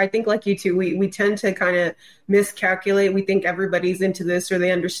 absolutely. I think like you too, we tend to kind of miscalculate. We think everybody's into this or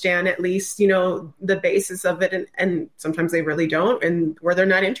they understand at least, the basis of it. And sometimes they really don't, and where they're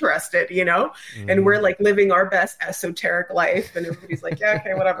not interested, and we're like living our best esoteric life. And everybody's like, yeah,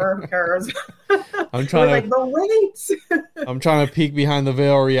 okay, whatever, who cares? I'm trying but wait. I'm trying to peek behind the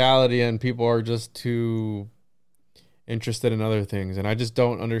veil of reality, and people are just too interested in other things. And I just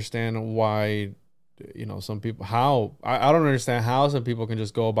don't understand why, some people, I don't understand how some people can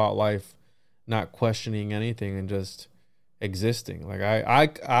just go about life not questioning anything and just existing. Like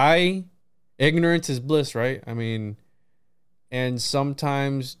I ignorance is bliss, right? I mean, and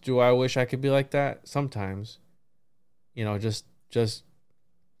sometimes do I wish I could be like that? Sometimes, just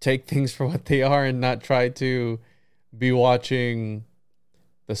take things for what they are and not try to be watching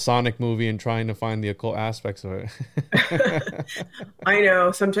the Sonic movie and trying to find the occult aspects of it. I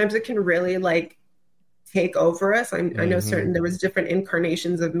know sometimes it can really like take over us. I know there was different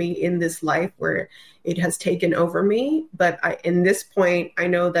incarnations of me in this life where it has taken over me. But in this point, I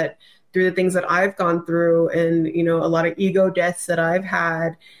know that through the things that I've gone through and, a lot of ego deaths that I've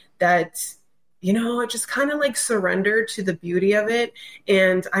had, that, I just kind of like surrender to the beauty of it.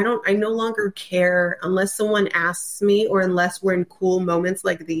 And I no longer care unless someone asks me, or unless we're in cool moments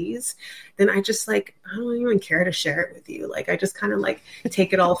like these, then I just like, I don't even care to share it with you. Like, I just kind of like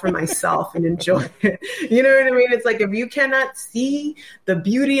take it all for myself and enjoy it. You know what I mean? It's like, if you cannot see the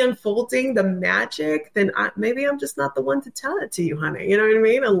beauty unfolding, the magic, then maybe I'm just not the one to tell it to you, honey. You know what I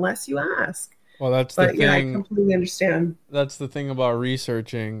mean? Unless you ask. Well, that's the thing. Yeah, I completely understand. That's the thing about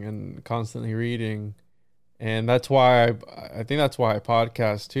researching and constantly reading. And that's why I think that's why I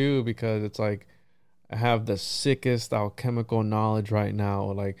podcast too, because it's like I have the sickest alchemical knowledge right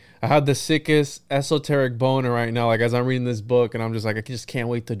now. Like I have the sickest esoteric boner right now. Like as I'm reading this book, and I'm just like, I just can't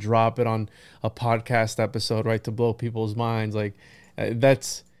wait to drop it on a podcast episode, right? To blow people's minds. Like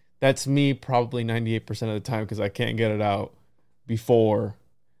that's me probably 98% of the time, because I can't get it out before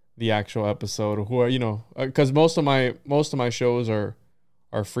the actual episode, who are, because most of my shows are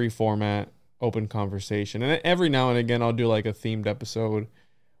free format, open conversation, and every now and again I'll do like a themed episode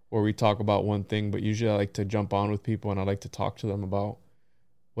where we talk about one thing, but usually I like to jump on with people and I like to talk to them about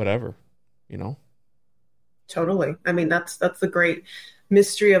whatever, Totally. I mean, that's the great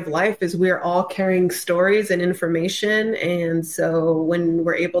mystery of life is we're all carrying stories and information. And so when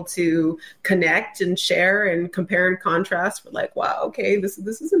we're able to connect and share and compare and contrast, we're like, wow, okay, this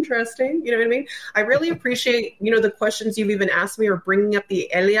is interesting. You know what I mean? I really appreciate, the questions you've even asked me, or bringing up the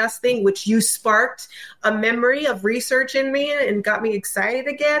Elias thing, which you sparked a memory of research in me and got me excited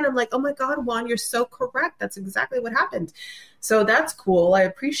again. I'm like, oh my God, Juan, you're so correct. That's exactly what happened. So that's cool. I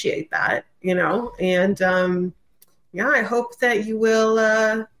appreciate that, and I hope that you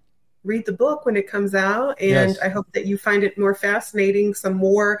will read the book when it comes out, and yes. I hope that you find it more fascinating. Some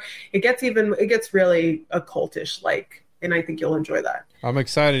more, it gets really occultish, and I think you'll enjoy that. I'm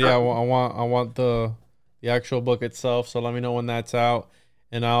excited. Yeah, I want the actual book itself. So let me know when that's out,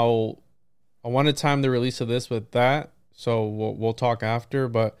 and I want to time the release of this with that. So we'll talk after.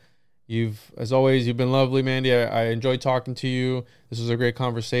 But as always, you've been lovely, Mandy. I enjoyed talking to you. This was a great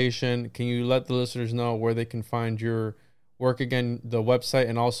conversation. Can you let the listeners know where they can find your work again, the website,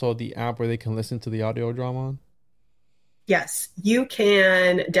 and also the app where they can listen to the audio drama on? Yes, you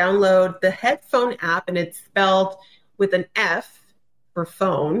can download the headphone app, and it's spelled with an F for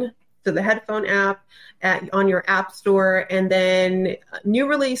phone. So the headphone app on your app store, and then new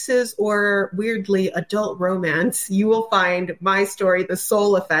releases or weirdly adult romance, you will find my story, The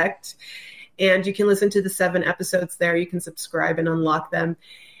Soul Effect. And you can listen to the 7 episodes there. You can subscribe and unlock them.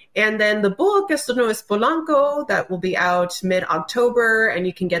 And then the book, Esto No es Polanco, that will be out mid-October, and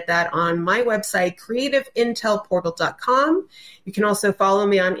you can get that on my website, creativeintelportal.com. You can also follow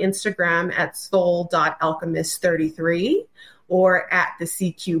me on Instagram at soul.alchemist33 or at the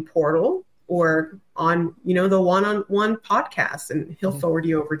CQ portal, or on, the one-on-one podcast, and he'll forward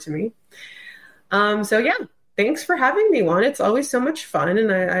you over to me. So yeah, thanks for having me, Juan. It's always so much fun,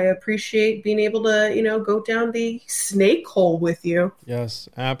 and I appreciate being able to, go down the snake hole with you. Yes,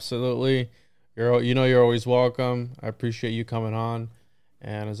 absolutely. You're always welcome. I appreciate you coming on.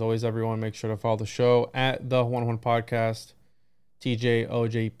 And as always, everyone, make sure to follow the show at the One Podcast,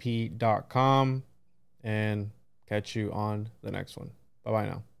 tjojp.com, and catch you on the next one. Bye-bye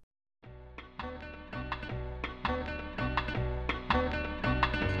now.